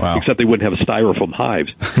cases. Wow. Except they wouldn't have styrofoam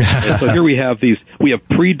hives. And so here we have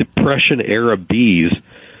pre-Depression era bees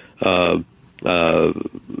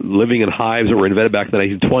living in hives that were invented back in the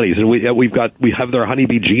 1920s, and we have their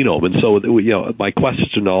honeybee genome. And so my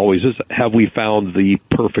question always is, have we found the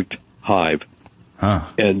perfect hive?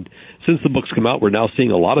 And since the book's come out, we're now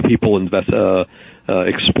seeing a lot of people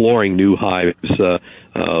exploring new hives.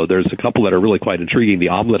 There's a couple that are really quite intriguing. The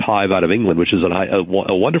Omelette Hive out of England, which is a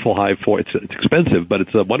wonderful hive it's expensive, but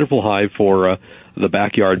it's a wonderful hive for the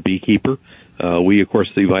backyard beekeeper.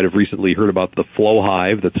 You might have recently heard about the Flow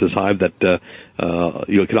Hive. That's this hive that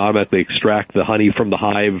you can automatically extract the honey from the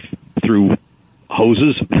hive through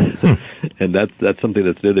hoses, and that's something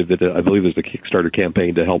that's new. I believe there's a Kickstarter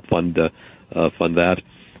campaign to help fund that.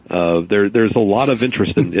 There's a lot of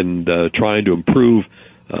interest in trying to improve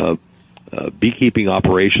beekeeping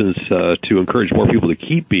operations to encourage more people to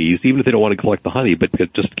keep bees, even if they don't want to collect the honey, but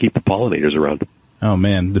just keep the pollinators around. Oh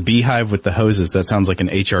man, the beehive with the hoses, that sounds like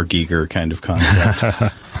an H.R. Giger kind of concept.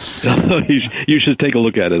 You should take a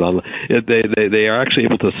look at it. They are actually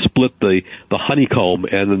able to split the honeycomb,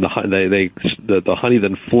 and then the honey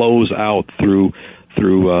then flows out through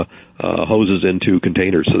hoses into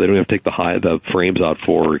containers, so they don't have to take the frames out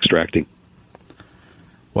for extracting.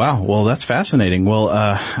 Wow, well, that's fascinating. Well,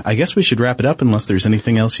 I guess we should wrap it up unless there's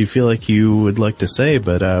anything else you feel like you would like to say,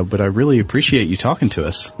 but I really appreciate you talking to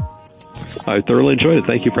us. I thoroughly enjoyed it.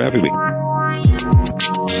 Thank you for having me.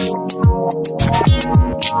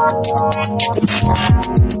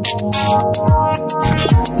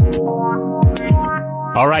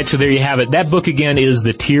 All right, so there you have it. That book again is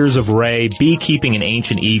The Tears of Ray, Beekeeping in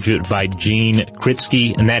Ancient Egypt by Gene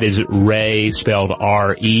Kritsky, and that is Ray spelled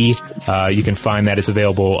R-E. You can find that. It's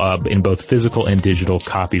available in both physical and digital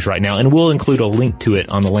copies right now, and we'll include a link to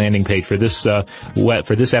it on the landing page for this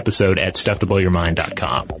episode at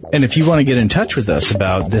StuffToBlowYourMind.com. And if you want to get in touch with us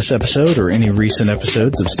about this episode or any recent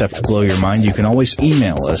episodes of Stuff to Blow Your Mind, you can always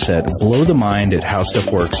email us at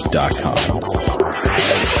blowthemind@howstuffworks.com.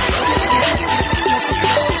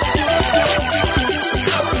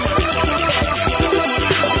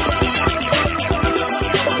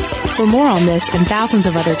 For more on this and thousands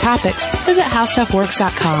of other topics, visit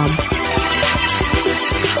howstuffworks.com.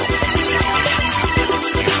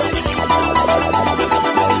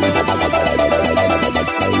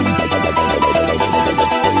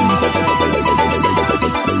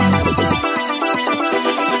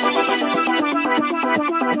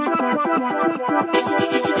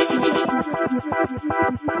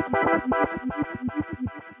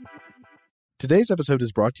 Today's episode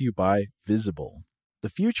is brought to you by Visible. The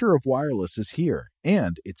future of wireless is here,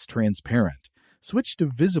 and it's transparent. Switch to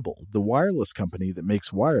Visible, the wireless company that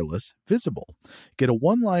makes wireless visible. Get a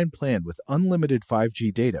one-line plan with unlimited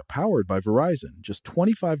 5G data powered by Verizon, just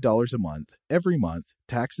 $25 a month, every month,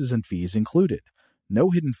 taxes and fees included. No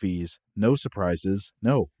hidden fees, no surprises,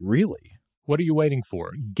 no, really. What are you waiting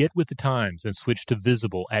for? Get with the times and switch to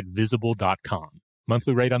Visible at Visible.com.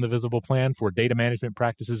 Monthly rate on the Visible plan for data management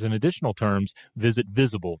practices and additional terms, visit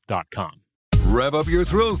Visible.com. Rev up your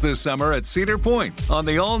thrills this summer at Cedar Point on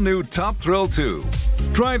the all-new Top Thrill 2.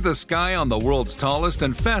 Drive the sky on the world's tallest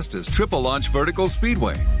and fastest triple-launch vertical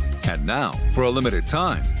speedway. And now, for a limited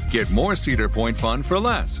time, get more Cedar Point fun for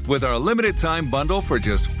less with our limited-time bundle for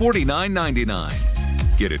just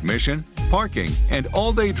 $49.99. Get admission, parking, and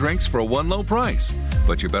all-day drinks for one low price.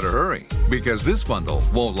 But you better hurry, because this bundle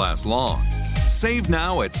won't last long. Save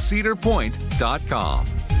now at cedarpoint.com.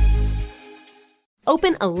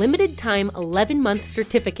 Open a limited-time 11-month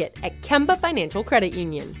certificate at Kemba Financial Credit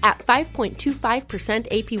Union. At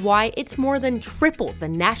 5.25% APY, it's more than triple the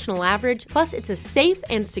national average, plus it's a safe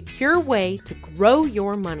and secure way to grow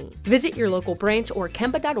your money. Visit your local branch or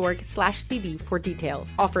kemba.org/CD for details.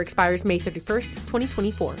 Offer expires May 31st,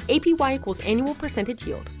 2024. APY equals annual percentage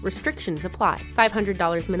yield. Restrictions apply.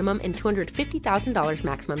 $500 minimum and $250,000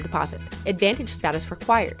 maximum deposit. Advantage status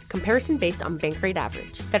required. Comparison based on bank rate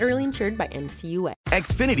average. Federally insured by NCUA.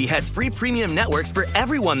 Xfinity has free premium networks for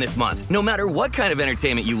everyone this month, no matter what kind of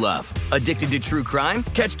entertainment you love. Addicted to true crime?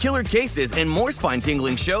 Catch killer cases and more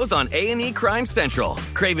spine-tingling shows on A&E Crime Central.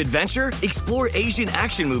 Crave adventure? Explore Asian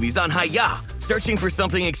action movies on Hi-YAH. Searching for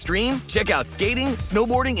something extreme? Check out skating,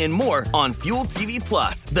 snowboarding, and more on Fuel TV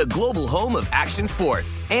Plus, the global home of action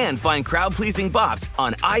sports. And find crowd-pleasing bops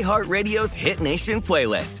on iHeartRadio's Hit Nation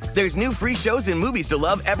playlist. There's new free shows and movies to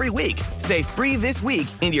love every week. Say free this week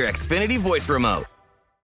in your Xfinity voice remote.